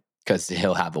elephant," because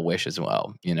he'll have a wish as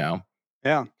well. You know?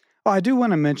 Yeah. Well, I do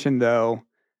want to mention though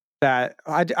that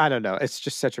I don't know, it's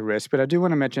just such a risk, but I do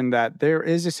wanna mention that there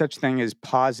is a such thing as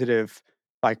positive,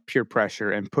 like, peer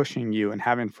pressure and pushing you and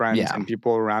having friends Yeah, and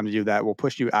people around you that will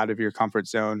push you out of your comfort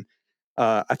zone.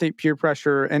 I think peer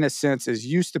pressure, in a sense, is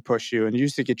used to push you and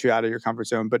used to get you out of your comfort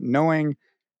zone, but knowing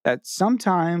that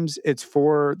sometimes it's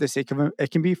for the sake of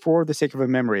it can be for the sake of a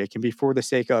memory, it can be for the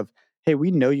sake of, "Hey, we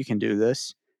know you can do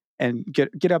this," and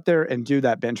get up there and do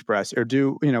that bench press or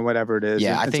do, whatever it is.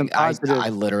 yeah. I It's a think I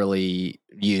positive. literally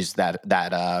use that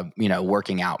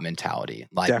working out mentality.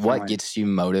 Like, what Definitely. gets you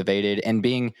motivated and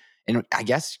being. And I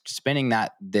guess spinning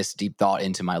this deep thought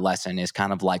into my lesson is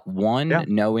kind of like Yeah. one,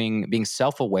 knowing, being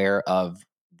self aware of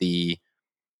the,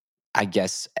 I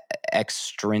guess,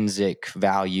 extrinsic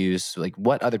values, like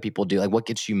what other people do, like what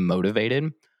gets you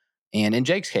motivated. And in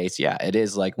Jake's case, yeah, it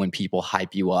is like when people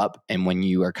hype you up and when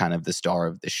you are kind of the star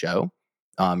of the show,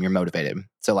 you're motivated.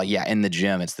 So, like, yeah, in the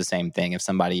gym, it's the same thing. If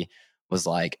somebody was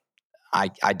like,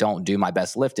 I don't do my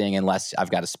best lifting unless I've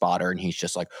got a spotter and he's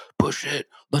just like, push it,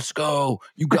 let's go,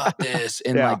 you got this.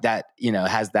 And Yeah. like that,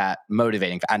 has that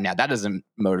motivating. And now that doesn't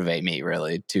motivate me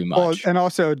really too Well, much. and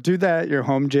also do that at your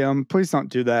home gym. Please don't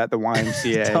do that at the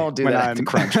YMCA Don't do when that at the I'm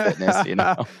Crunch Fitness, you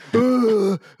know?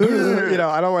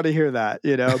 I don't want to hear that,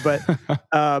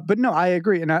 but no, I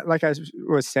agree. And like I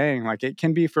was saying, like it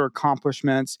can be for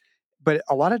accomplishments, but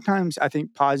a lot of times I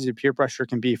think positive peer pressure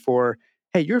can be for,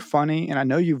 "Hey, you're funny and I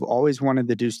know you've always wanted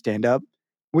to do stand up.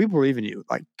 We believe in you.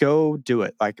 Like go do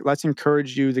it. Like let's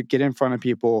encourage you to get in front of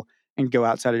people and go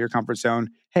outside of your comfort zone.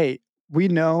 Hey, we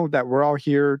know that we're all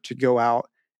here to go out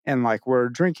and like we're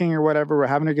drinking or whatever, we're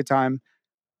having a good time,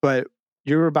 but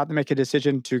you're about to make a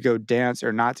decision to go dance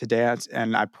or not to dance.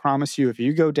 And I promise you, if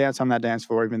you go dance on that dance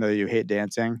floor, even though you hate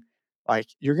dancing, like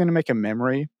you're going to make a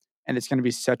memory and it's going to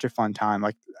be such a fun time."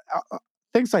 Like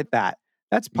things like that.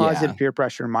 That's Yeah. positive peer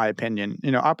pressure, in my opinion.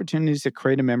 Opportunities to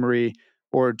create a memory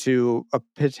or to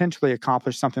potentially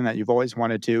accomplish something that you've always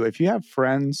wanted to. If you have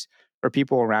friends or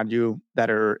people around you that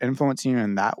are influencing you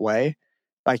in that way,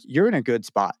 like you're in a good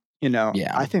spot.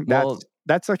 Yeah. I think Well,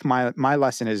 that's like my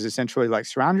lesson is essentially like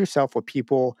surround yourself with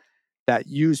people that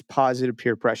use positive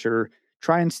peer pressure.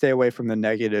 Try and stay away from the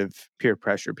negative peer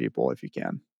pressure people if you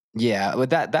can. yeah, but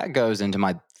that goes into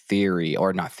my theory,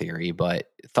 or not theory, but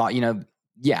thought,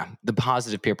 yeah, the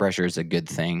positive peer pressure is a good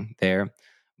thing there,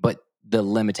 but the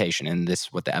limitation, and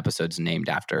this what the episode's named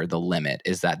after, the limit,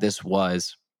 is that this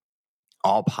was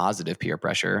all positive peer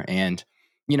pressure, and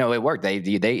it worked. They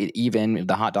even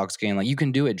the hot dog scan, like, you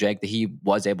can do it, Jake. That he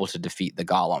was able to defeat the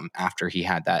golem after he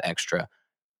had that extra,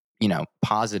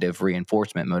 positive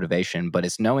reinforcement motivation. But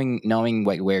it's knowing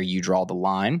where you draw the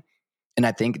line, and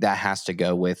I think that has to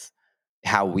go with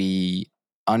how we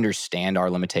understand our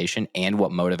limitation and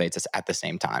what motivates us at the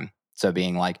same time. So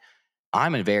being like,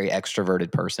 I'm a very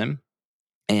extroverted person,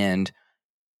 and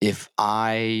if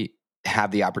I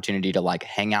have the opportunity to like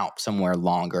hang out somewhere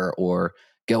longer or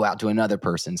go out to another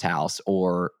person's house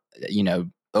or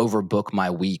overbook my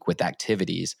week with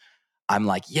activities, I'm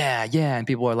like, yeah, yeah. And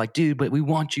people are like, dude, but we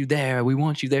want you there. We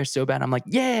want you there so bad. I'm like,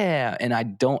 yeah. And I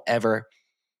don't ever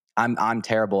I'm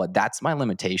terrible at. That's my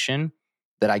limitation,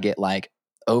 that I get like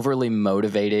overly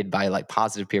motivated by like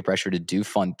positive peer pressure to do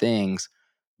fun things,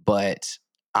 but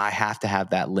I have to have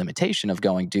that limitation of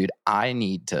going, dude, I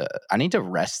need to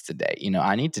rest today.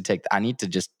 I need to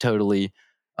just totally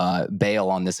bail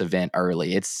on this event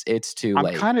early. It's too I'm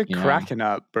late. kind of cracking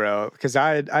up, bro, because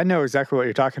I know exactly what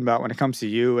you're talking about when it comes to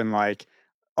you. And like,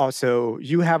 also,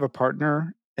 you have a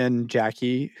partner in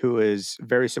Jackie who is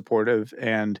very supportive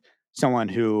and someone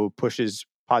who pushes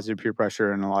positive peer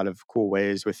pressure in a lot of cool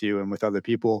ways with you and with other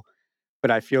people.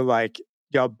 But I feel like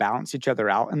y'all balance each other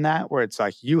out in that, where it's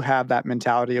like you have that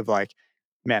mentality of like,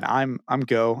 man, I'm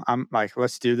go. I'm like,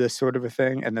 let's do this sort of a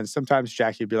thing. And then sometimes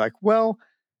Jackie would be like, well,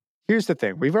 here's the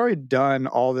thing. We've already done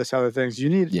all this other things. You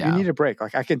need a break.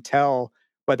 Like I can tell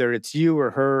whether it's you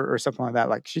or her or something like that.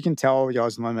 Like she can tell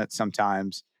y'all's limits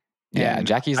sometimes. Yeah, And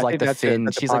Jackie's I like think the Finn.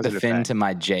 that's a She's like the positive Finn thing. to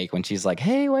my Jake when she's like,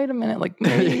 "Hey, wait a minute, like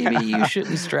maybe you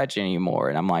shouldn't stretch anymore."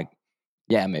 And I'm like,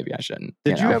 "Yeah, maybe I shouldn't."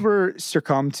 Did you ever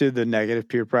succumb to the negative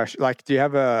peer pressure? Like, do you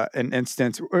have an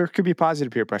instance, or it could be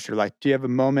positive peer pressure? Like, do you have a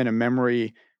moment, a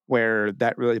memory where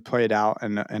that really played out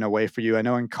in a way for you? I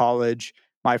know in college,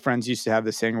 my friends used to have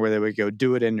this thing where they would go,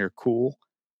 "Do it in your cool."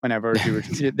 Whenever they would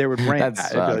rant That that, it'd be like,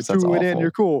 sucks. That's "Do it in awful.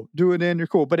 your cool, do it in your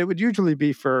cool." But it would usually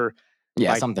be for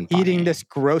Yeah, like something eating funny. this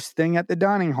gross thing at the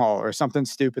dining hall or something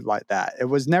stupid like that. It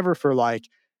was never for like,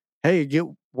 hey, get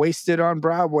wasted on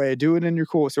Broadway, do it in your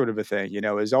cool sort of a thing.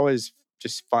 It was always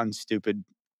just fun, stupid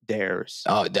dares.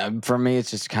 Oh, for me,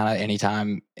 it's just kind of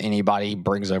anytime anybody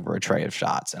brings over a tray of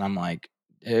shots, and I'm like,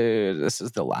 this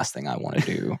is the last thing I want to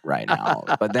do right now.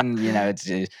 But then it's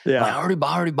like, I already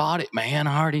bought it, man.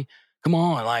 Come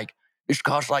on, like it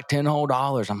costs like $10 whole.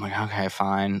 I'm like, okay,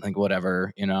 fine, like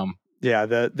whatever. Yeah,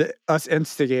 the us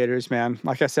instigators, man.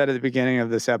 Like I said at the beginning of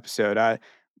this episode,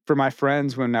 for my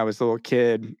friends when I was a little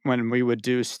kid, when we would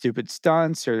do stupid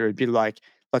stunts, or it'd be like,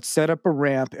 let's set up a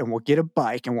ramp and we'll get a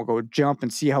bike and we'll go jump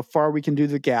and see how far we can do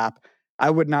the gap. I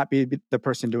would not be the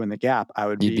person doing the gap.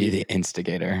 You'd be the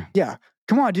instigator. Yeah,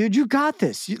 come on, dude, you got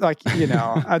this.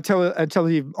 Until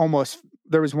he almost.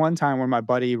 There was one time where my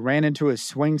buddy ran into a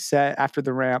swing set after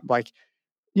the ramp, like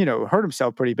hurt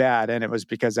himself pretty bad, and it was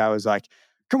because I was like,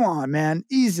 come on, man,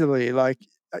 easily. Like,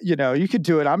 you could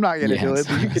do it. I'm not going to do it,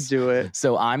 but you could do it.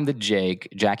 So I'm the Jake,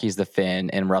 Jackie's the Finn,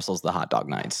 and Russell's the Hot Dog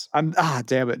Knights.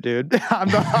 Damn it, dude. I'm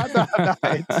the Hot Dog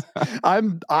Knights.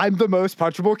 I'm the most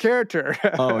punchable character.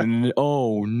 Oh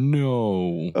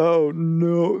no. Oh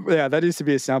no. Yeah, that used to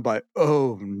be a soundbite.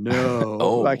 Oh no.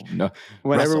 Oh like, no.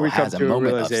 Whenever Russell we come has to a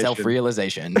moment of realization.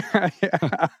 self-realization.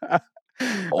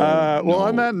 Well,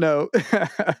 on that note,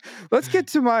 let's get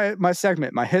to my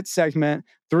segment, my hit segment,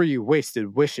 3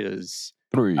 Wasted Wishes.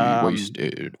 3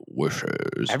 Wasted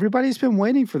Wishes. Everybody's been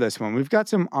waiting for this one. We've got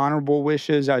some honorable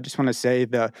wishes. I just want to say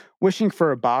the wishing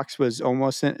for a box was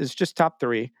almost in, it's just top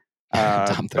 3.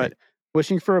 Top 3. But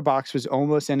wishing for a box was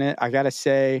almost in it. I got to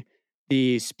say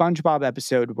the SpongeBob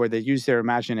episode where they use their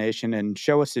imagination and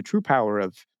show us the true power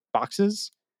of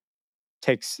boxes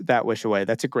takes that wish away.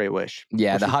 That's a great wish.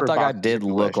 Yeah, Wishing the hot for a dog guy box is a did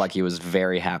good look wish. like he was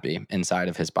very happy inside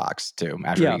of his box too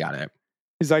after he got it.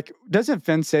 He's like, doesn't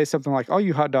Finn say something like, "Oh,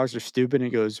 you hot dogs are stupid"? And he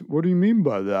goes, "What do you mean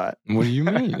by that?" What do you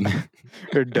mean?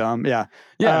 They're dumb. Yeah.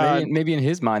 Yeah, maybe in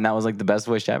his mind that was like the best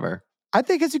wish ever. I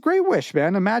think it's a great wish,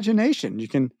 man. Imagination. You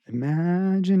can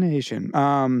imagination.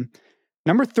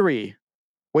 Number 3,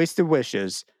 wasted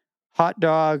wishes. Hot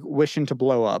dog wishing to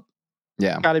blow up.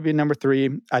 Yeah. Got to be number 3.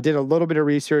 I did a little bit of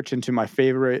research into my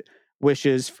favorite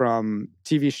wishes from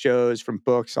TV shows, from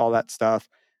books, all that stuff.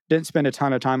 Didn't spend a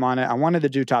ton of time on it. I wanted to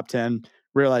do top 10.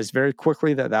 Realized very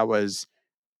quickly that was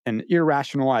an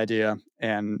irrational idea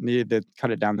and needed to cut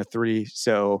it down to 3.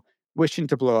 So wishing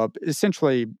to blow up,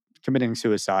 essentially committing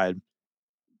suicide.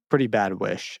 Pretty bad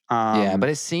wish. Yeah, but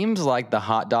it seems like the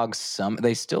hot dogs,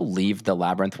 they still leave the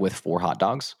labyrinth with 4 hot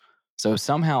dogs. So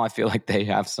somehow I feel like they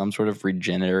have some sort of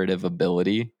regenerative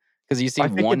ability. Because you see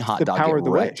one hot dog get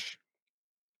wrecked. Wish.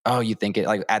 Oh, you think it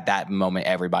like at that moment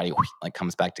everybody like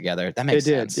comes back together? That makes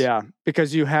sense. Yeah,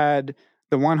 because you had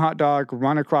the one hot dog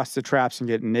run across the traps and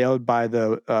get nailed by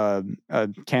the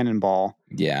cannonball.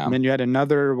 Yeah, and then you had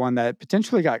another one that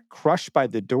potentially got crushed by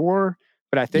the door,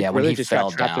 but I think really just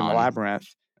got trapped in the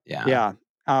labyrinth. Yeah.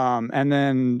 And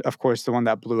then of course the one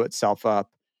that blew itself up.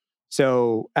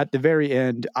 So at the very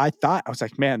end, I was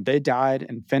like, man, they died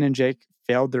and Finn and Jake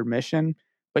failed their mission,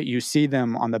 but you see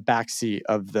them on the back seat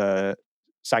of the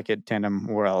Psychic Tandem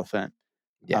War Elephant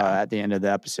at the end of the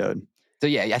episode. So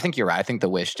yeah, I think you're right. I think the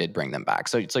wish did bring them back.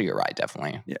 So you're right,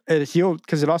 definitely. Yeah, it healed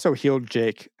because it also healed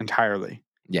Jake entirely.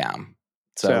 Yeah.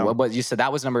 So what you said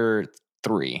that was number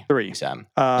Three. Three.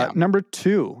 Yeah. Number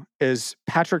 2 is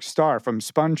Patrick Star from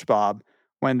SpongeBob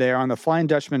when they're on the Flying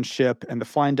Dutchman ship and the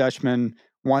Flying Dutchman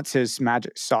wants his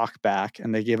magic sock back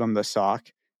and they give him the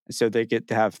sock. And so they get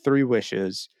to have 3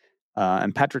 wishes.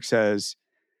 And Patrick says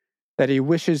that he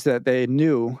wishes that they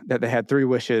knew that they had 3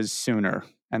 wishes sooner.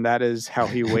 And that is how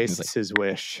he wastes his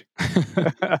wish.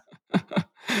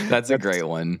 That's a great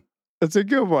one. It's a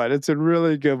good one. It's a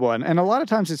really good one. And a lot of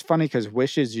times it's funny because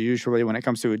wishes usually, when it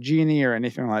comes to a genie or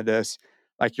anything like this,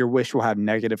 like your wish will have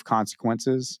negative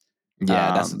consequences.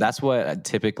 Yeah, that's what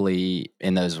typically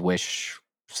in those wish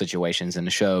situations in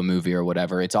the show, movie, or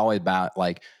whatever, it's always about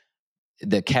like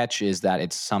the catch is that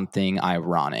it's something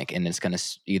ironic and it's going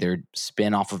to either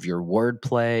spin off of your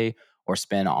wordplay or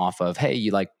spin off of, hey,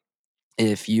 you like,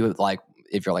 if you're like,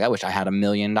 I wish I had $1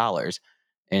 million.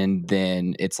 And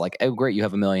then it's like, oh, great, you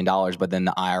have $1 million. But then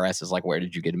the IRS is like, where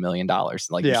did you get $1 million?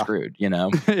 Like, you're screwed, you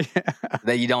know?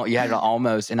 That you had to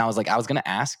almost, and I was like, I was going to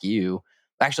ask you,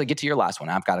 actually get to your last one.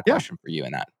 I've got a question for you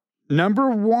in that. Number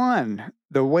 1,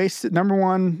 number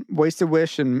one wasted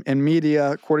wish in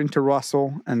media, according to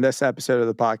Russell in this episode of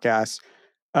the podcast,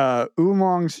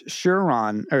 Oolong's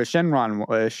Shenron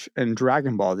wish in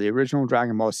Dragon Ball, the original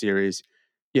Dragon Ball series.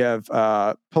 You have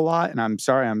Pilot, and I'm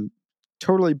sorry, I'm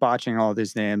totally botching all of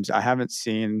these names. I haven't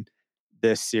seen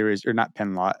this series, or not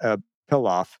Pilaf.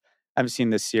 I haven't seen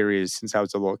this series since I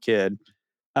was a little kid.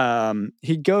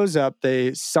 He goes up,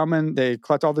 they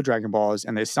collect all the Dragon Balls,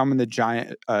 and they summon the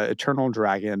giant eternal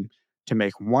dragon to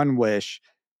make one wish.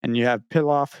 And you have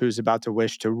Pilaf, who's about to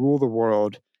wish to rule the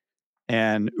world.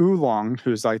 And Oolong,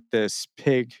 who's like this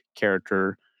pig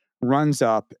character, runs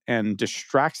up and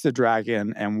distracts the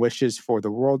dragon and wishes for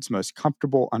the world's most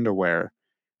comfortable underwear.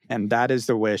 And that is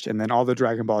the wish. And then all the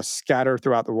Dragon Balls scatter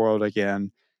throughout the world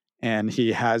again. And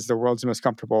he has the world's most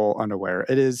comfortable underwear.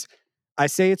 I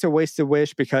say it's a wasted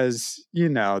wish because,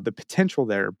 the potential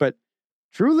there, but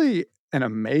truly an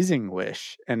amazing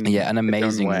wish. And yeah, an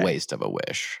amazing waste of a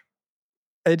wish.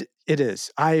 It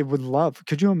is. I would love.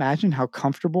 Could you imagine how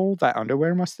comfortable that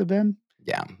underwear must have been?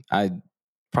 Yeah, I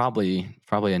probably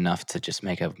enough to just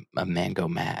make a man go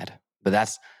mad. But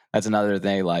that's another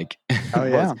thing. Like, oh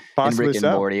yeah, in Rick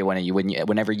and Morty,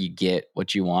 whenever you get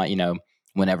what you want,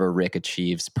 whenever Rick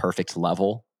achieves perfect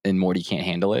level and Morty can't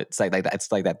handle it, it's like that.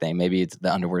 It's like that thing. Maybe it's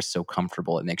the underwear is so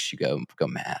comfortable it makes you go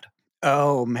mad.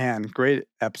 Oh man, great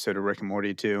episode of Rick and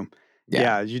Morty too.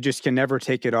 Yeah, you just can never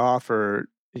take it off, or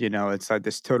it's like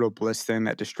this total bliss thing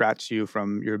that distracts you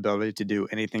from your ability to do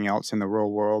anything else in the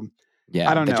real world. Yeah,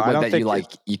 I don't know. I don't think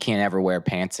you can't ever wear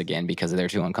pants again because they're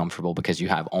too uncomfortable because you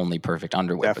have only perfect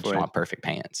underwear, but you want perfect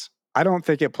pants. I don't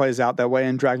think it plays out that way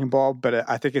in Dragon Ball, but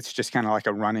I think it's just kind of like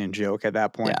a running joke at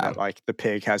that point that like the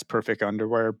pig has perfect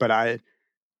underwear. But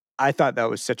I thought that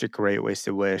was such a great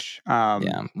wasted wish.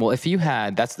 Yeah. Well, if you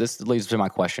had, this leads to my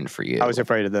question for you. I was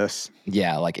afraid of this.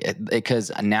 Yeah, like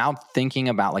because now thinking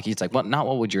about like he's like, well, not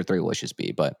what would your 3 wishes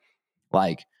be, but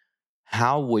like,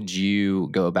 how would you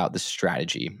go about the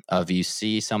strategy of you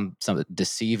see some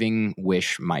deceiving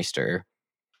wish meister?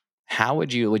 How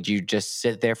would you just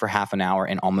sit there for half an hour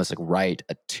and almost like write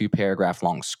a 2-paragraph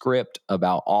long script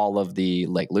about all of the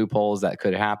like loopholes that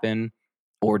could happen,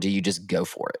 or do you just go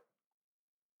for it?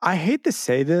 I hate to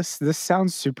say this. This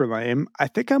sounds super lame. I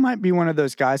think I might be one of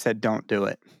those guys that don't do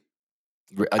it.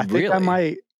 I think I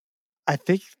might. I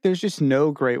think there's just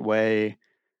no great way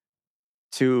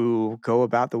to go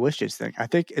about the wishes thing. I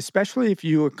think especially if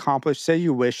you say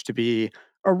you wish to be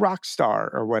a rock star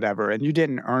or whatever, and you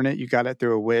didn't earn it, you got it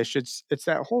through a wish. It's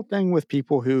that whole thing with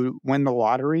people who win the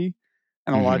lottery,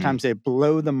 and a lot of times they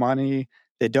blow the money.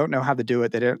 They don't know how to do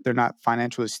it. They're not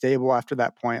financially stable after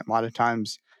that point. A lot of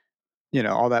times,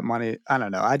 all that money. I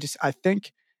don't know. I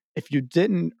think if you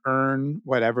didn't earn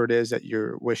whatever it is that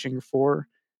you're wishing for,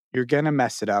 you're going to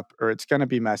mess it up, or it's going to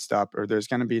be messed up, or there's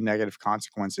going to be negative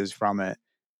consequences from it.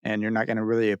 And you're not going to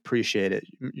really appreciate it.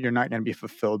 You're not going to be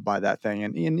fulfilled by that thing.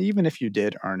 And even if you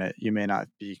did earn it, you may not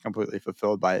be completely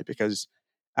fulfilled by it because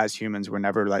as humans, we're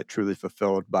never like truly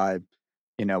fulfilled by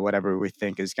whatever we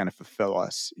think is going to fulfill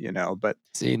us, but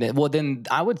see, well, then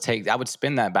I would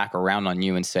spin that back around on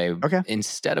you and say, okay,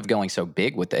 instead of going so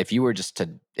big with it, if you were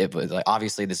it was like,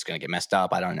 obviously this is going to get messed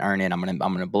up. I don't earn it. I'm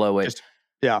going to blow it.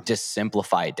 Just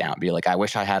simplify it down. Be like, I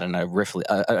wish I had an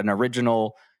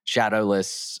original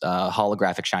shadowless,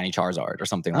 holographic shiny Charizard or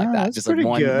something like that. Just like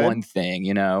one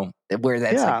thing, where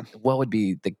that's like, what would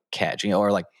be the catch,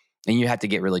 or like, and you have to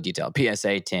get really detailed.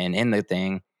 PSA 10 in the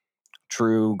thing.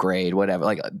 True grade, whatever,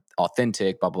 like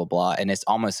authentic, blah, blah, blah. And it's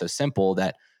almost so simple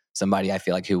that somebody I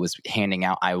feel like who was handing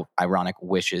out ironic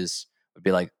wishes would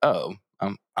be like, oh,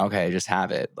 okay, just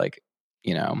have it. Like,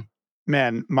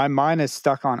 Man, my mind is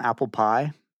stuck on apple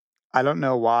pie. I don't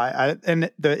know why.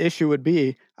 And the issue would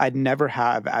be I'd never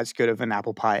have as good of an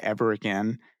apple pie ever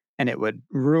again, and it would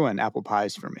ruin apple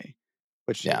pies for me,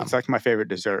 which Yeah. it's like my favorite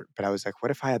dessert. But I was like,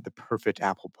 what if I had the perfect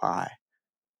apple pie?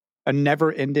 A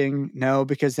never ending, no,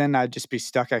 because then I'd just be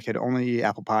stuck. I could only eat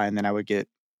apple pie, and then I would get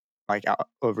like out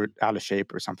of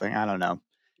shape or something. I don't know.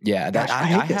 Yeah, Gosh, I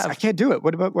hate this. I can't do it.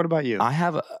 What about you? I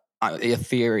have a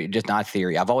theory, just not a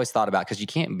theory. I've always thought about, because you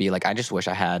can't be like, I just wish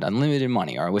I had unlimited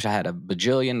money, or I wish I had $1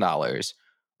 bajillion.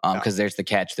 Because there's the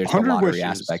catch, there's the 100 lottery wishes.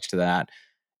 aspect to that,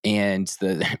 and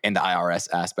the IRS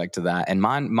aspect to that. And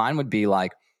mine would be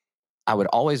like, I would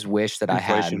always wish that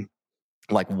Inflation. I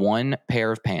had like one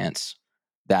pair of pants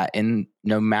that, in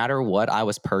no matter what I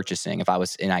was purchasing, if I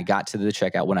was, and I got to the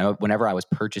checkout, whenever I was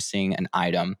purchasing an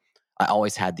item, I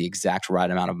always had the exact right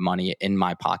amount of money in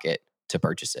my pocket to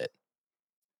purchase it.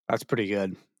 That's pretty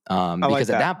good. Because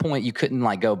at that point you couldn't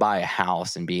like go buy a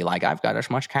house and be like, I've got as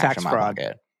much cash in my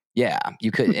pocket. Yeah,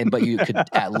 you could, but you could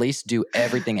at least do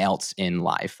everything else in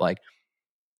life. Like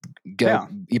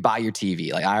you buy your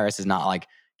TV. Like IRS is not like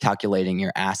calculating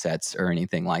your assets or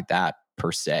anything like that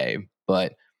per se,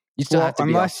 but you still have to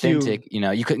be authentic.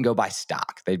 You couldn't go buy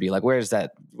stock. They'd be like, where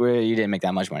you didn't make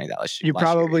that much money you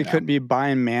probably couldn't be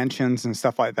buying mansions and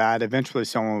stuff like that. Eventually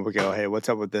someone would go, hey, what's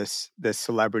up with this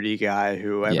celebrity guy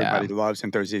who everybody loves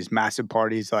and throws these massive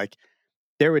parties? Like,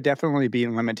 there would definitely be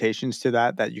limitations to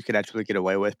that you could actually get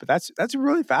away with. But that's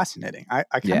really fascinating. I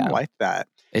kind of like that.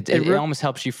 It almost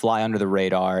helps you fly under the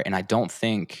radar. And I don't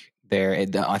think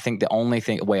I think the only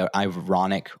way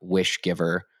ironic wish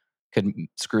giver could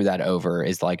screw that over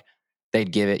is like,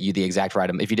 they'd give you the exact right,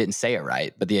 if you didn't say it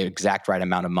right, but the exact right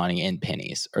amount of money in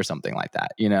pennies or something like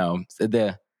that.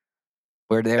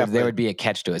 Where there would be a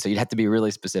catch to it. So you'd have to be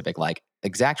really specific, like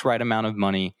exact right amount of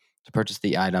money to purchase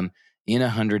the item in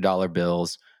 $100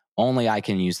 bills. Only I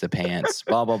can use the pants,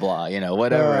 blah, blah, blah,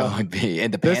 whatever it would be.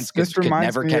 And the pants could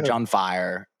never catch on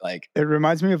fire. Like, it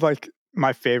reminds me of like,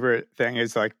 my favorite thing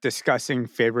is like discussing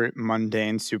favorite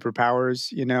mundane superpowers,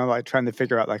 like trying to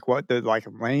figure out like what the like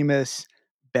lamest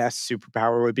best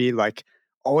superpower would be. Like,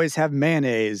 always have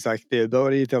mayonnaise, like the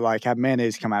ability to like have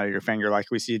mayonnaise come out of your finger, like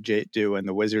we see Jake do in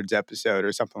the Wizards episode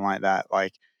or something like that.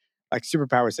 Like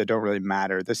superpowers that don't really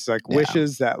matter. This is like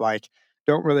wishes that like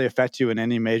don't really affect you in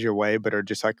any major way, but are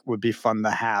just like would be fun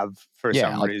to have for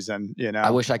some reason.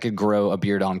 I wish I could grow a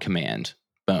beard on command.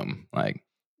 Boom. Like,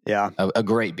 a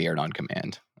great beard on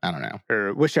command. I don't know.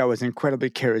 Or wish I was incredibly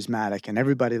charismatic and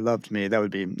everybody loved me. That would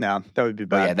be bad. Oh,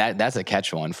 yeah, that's a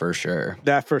catch one for sure.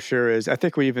 That for sure is. I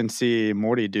think we even see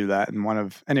Morty do that in one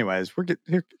of. Anyways, we're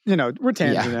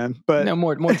tangenting, but no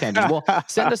more tangents. Well,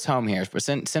 send us home here.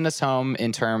 Send us home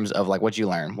in terms of like what you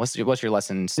learn. What's your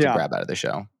lessons to grab out of the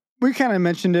show? We kind of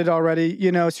mentioned it already.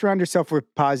 Surround yourself with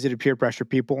positive peer pressure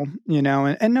people.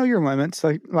 And know your limits.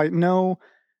 Like know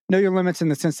your limits in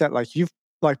the sense that like you've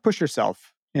like push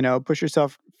yourself. Push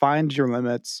yourself. Find your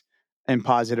limits in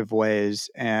positive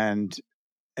ways, and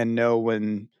know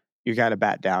when you got to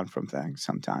bat down from things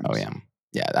sometimes. Oh yeah.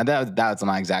 That's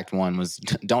my exact one. Was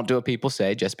don't do what people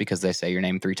say just because they say your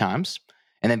name 3 times,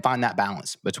 and then find that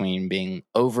balance between being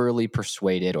overly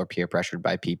persuaded or peer pressured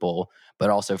by people, but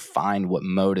also find what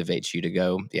motivates you to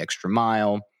go the extra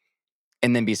mile,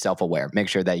 and then be self-aware. Make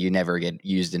sure that you never get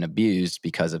used and abused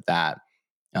because of that.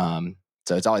 So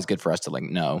it's always good for us to like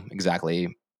know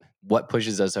exactly what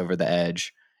pushes us over the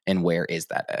edge and where is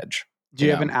that edge. Do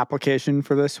you have an application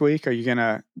for this week? Are you going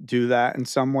to do that in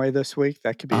some way this week?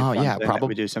 That could be a fun thing that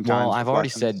we do sometimes. Well, I've already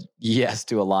said yes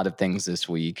to a lot of things this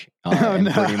week. I'm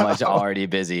pretty much already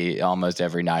busy almost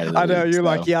every night of the week. I know. You're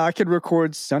like, I could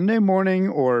record Sunday morning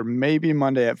or maybe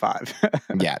Monday at 5.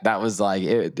 Yeah, that was like,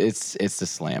 it's a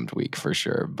slammed week for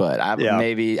sure. But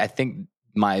I think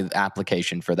my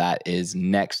application for that is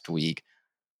next week.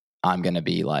 I'm going to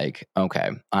be like,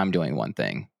 okay, I'm doing one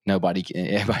thing. I'm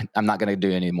not going to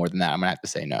do any more than that. I'm going to have to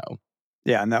say no.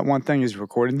 Yeah, and that one thing is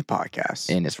recording the podcast.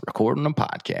 And it's recording a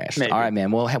podcast. Maybe. All right, man.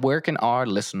 Well, where can our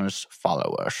listeners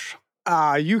follow us?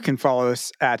 You can follow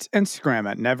us at Instagram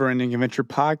at Never Ending Adventure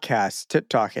Podcast,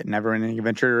 TikTok at Never Ending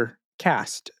Adventure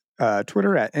Cast,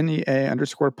 Twitter at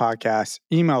NEA_podcast.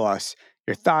 Email us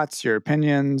your thoughts, your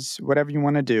opinions, whatever you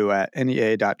want to do at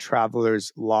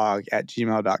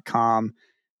NEA.travelerslog@gmail.com.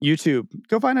 YouTube.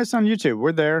 Go find us on YouTube.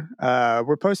 We're there.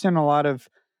 We're posting a lot of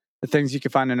the things you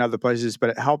can find in other places, but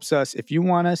it helps us if you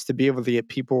want us to be able to get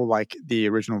people like the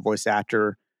original voice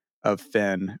actor of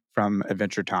Finn from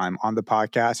Adventure Time on the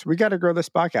podcast. We got to grow this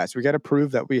podcast. We got to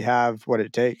prove that we have what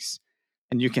it takes.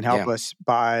 And you can help us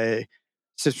by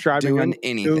subscribing doing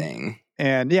anything.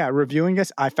 And yeah, reviewing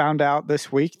us. I found out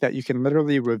this week that you can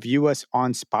literally review us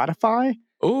on Spotify.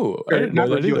 Oh, I didn't know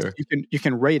that either. Us, you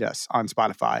can rate us on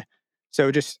Spotify.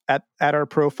 So just at our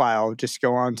profile, just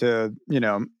go on to,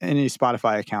 any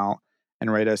Spotify account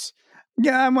and rate us.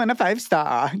 Yeah, I want a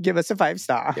 5-star. Give us a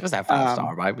 5-star. Give us that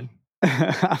 5-star, baby.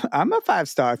 I'm a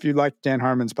 5-star. If you like Dan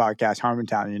Harmon's podcast,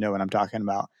 Harmontown, you know what I'm talking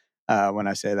about when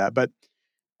I say that. But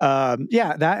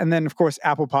that. And then, of course,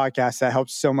 Apple Podcasts. That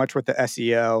helps so much with the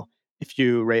SEO if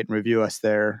you rate and review us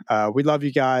there. We love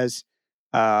you guys.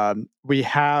 I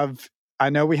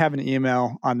know we have an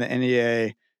email on the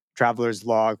NEA Traveler's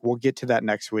Log. We'll get to that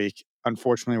next week.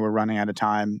 Unfortunately, we're running out of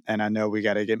time, and I know we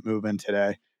got to get moving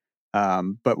today.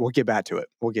 But we'll get back to it.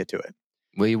 We'll get to it.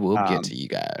 We will get to you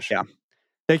guys. Yeah.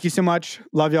 Thank you so much.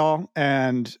 Love y'all.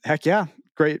 And heck yeah,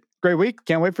 great week.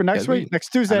 Can't wait for next week. Next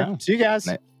Tuesday. See you guys.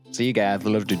 See you guys.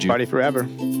 Love to you. Party forever.